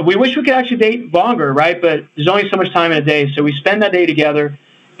 We wish we could actually date longer, right? But there's only so much time in a day. So we spend that day together,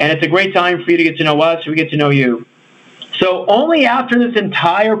 and it's a great time for you to get to know us. We get to know you. So only after this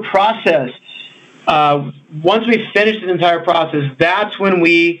entire process, once we finish this entire process, that's when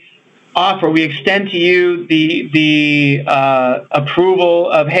we extend to you the approval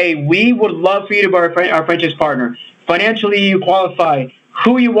of, hey, we would love for you to be our franchise partner. Financially, you qualify.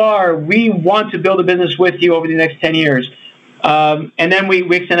 Who you are, we want to build a business with you over the next 10 years. And then we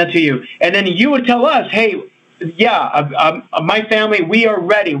extend that to you. And then you would tell us, hey, yeah, my family, we are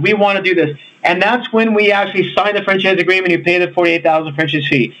ready. We want to do this. And that's when we actually sign the franchise agreement. You pay the $48,000 franchise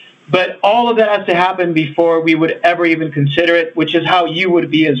fee. But all of that has to happen before we would ever even consider it, which is how you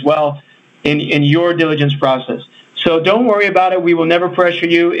would be as well in your diligence process. So don't worry about it. We will never pressure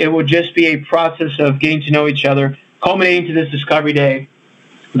you. It will just be a process of getting to know each other, culminating to this discovery day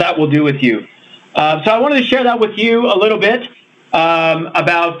that we'll do with you. So I wanted to share that with you a little bit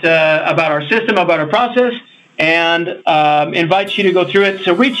about our system, about our process, and invite you to go through it.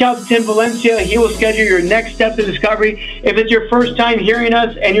 So reach out to Tim Valencia. He will schedule your next steps of discovery. If it's your first time hearing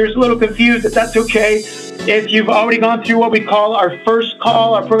us and you're a little confused, that's okay. If you've already gone through what we call our first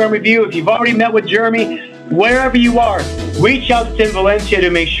call, our program review, if you've already met with Jeremy, wherever you are, reach out to Tim Valencia to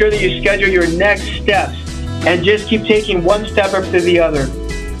make sure that you schedule your next steps and just keep taking one step up to the other.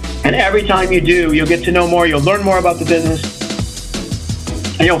 And every time you do, you'll get to know more, you'll learn more about the business,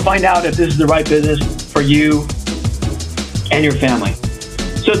 and you'll find out if this is the right business for you and your family.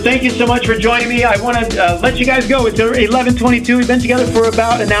 So thank you so much for joining me. I want to let you guys go. It's 11:22. We've been together for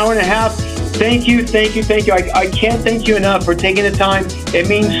about an hour and a half. Thank you. I can't thank you enough for taking the time. It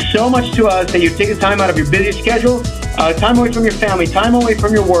means so much to us that you take the time out of your busy schedule, time away from your family, time away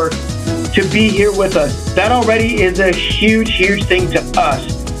from your work, to be here with us. That already is a huge, huge thing to us.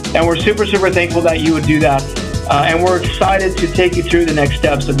 And we're super, super thankful that you would do that. And we're excited to take you through the next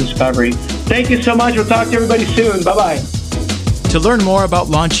steps of discovery. Thank you so much. We'll talk to everybody soon. Bye-bye. To learn more about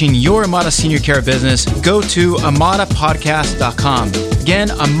launching your Amada Senior Care business, go to amadapodcast.com. Again,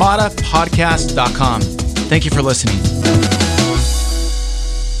 amadapodcast.com. Thank you for listening.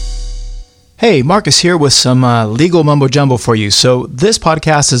 Hey, Marcus here with some legal mumbo jumbo for you. So this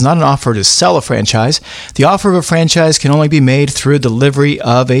podcast is not an offer to sell a franchise. The offer of a franchise can only be made through delivery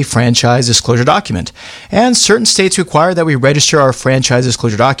of a franchise disclosure document. And certain states require that we register our franchise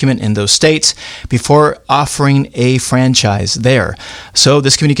disclosure document in those states before offering a franchise there. So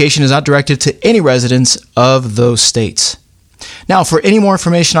this communication is not directed to any residents of those states. Now, for any more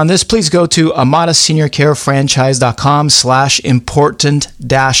information on this, please go to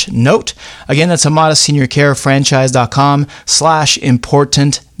amadaseniorcarefranchise.com/important-note. Again, that's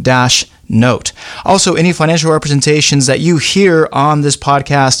amadaseniorcarefranchise.com/important-note. Also, any financial representations that you hear on this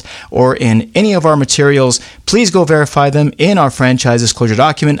podcast or in any of our materials, please go verify them in our franchise disclosure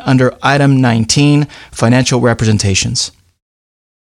document under Item 19, Financial Representations.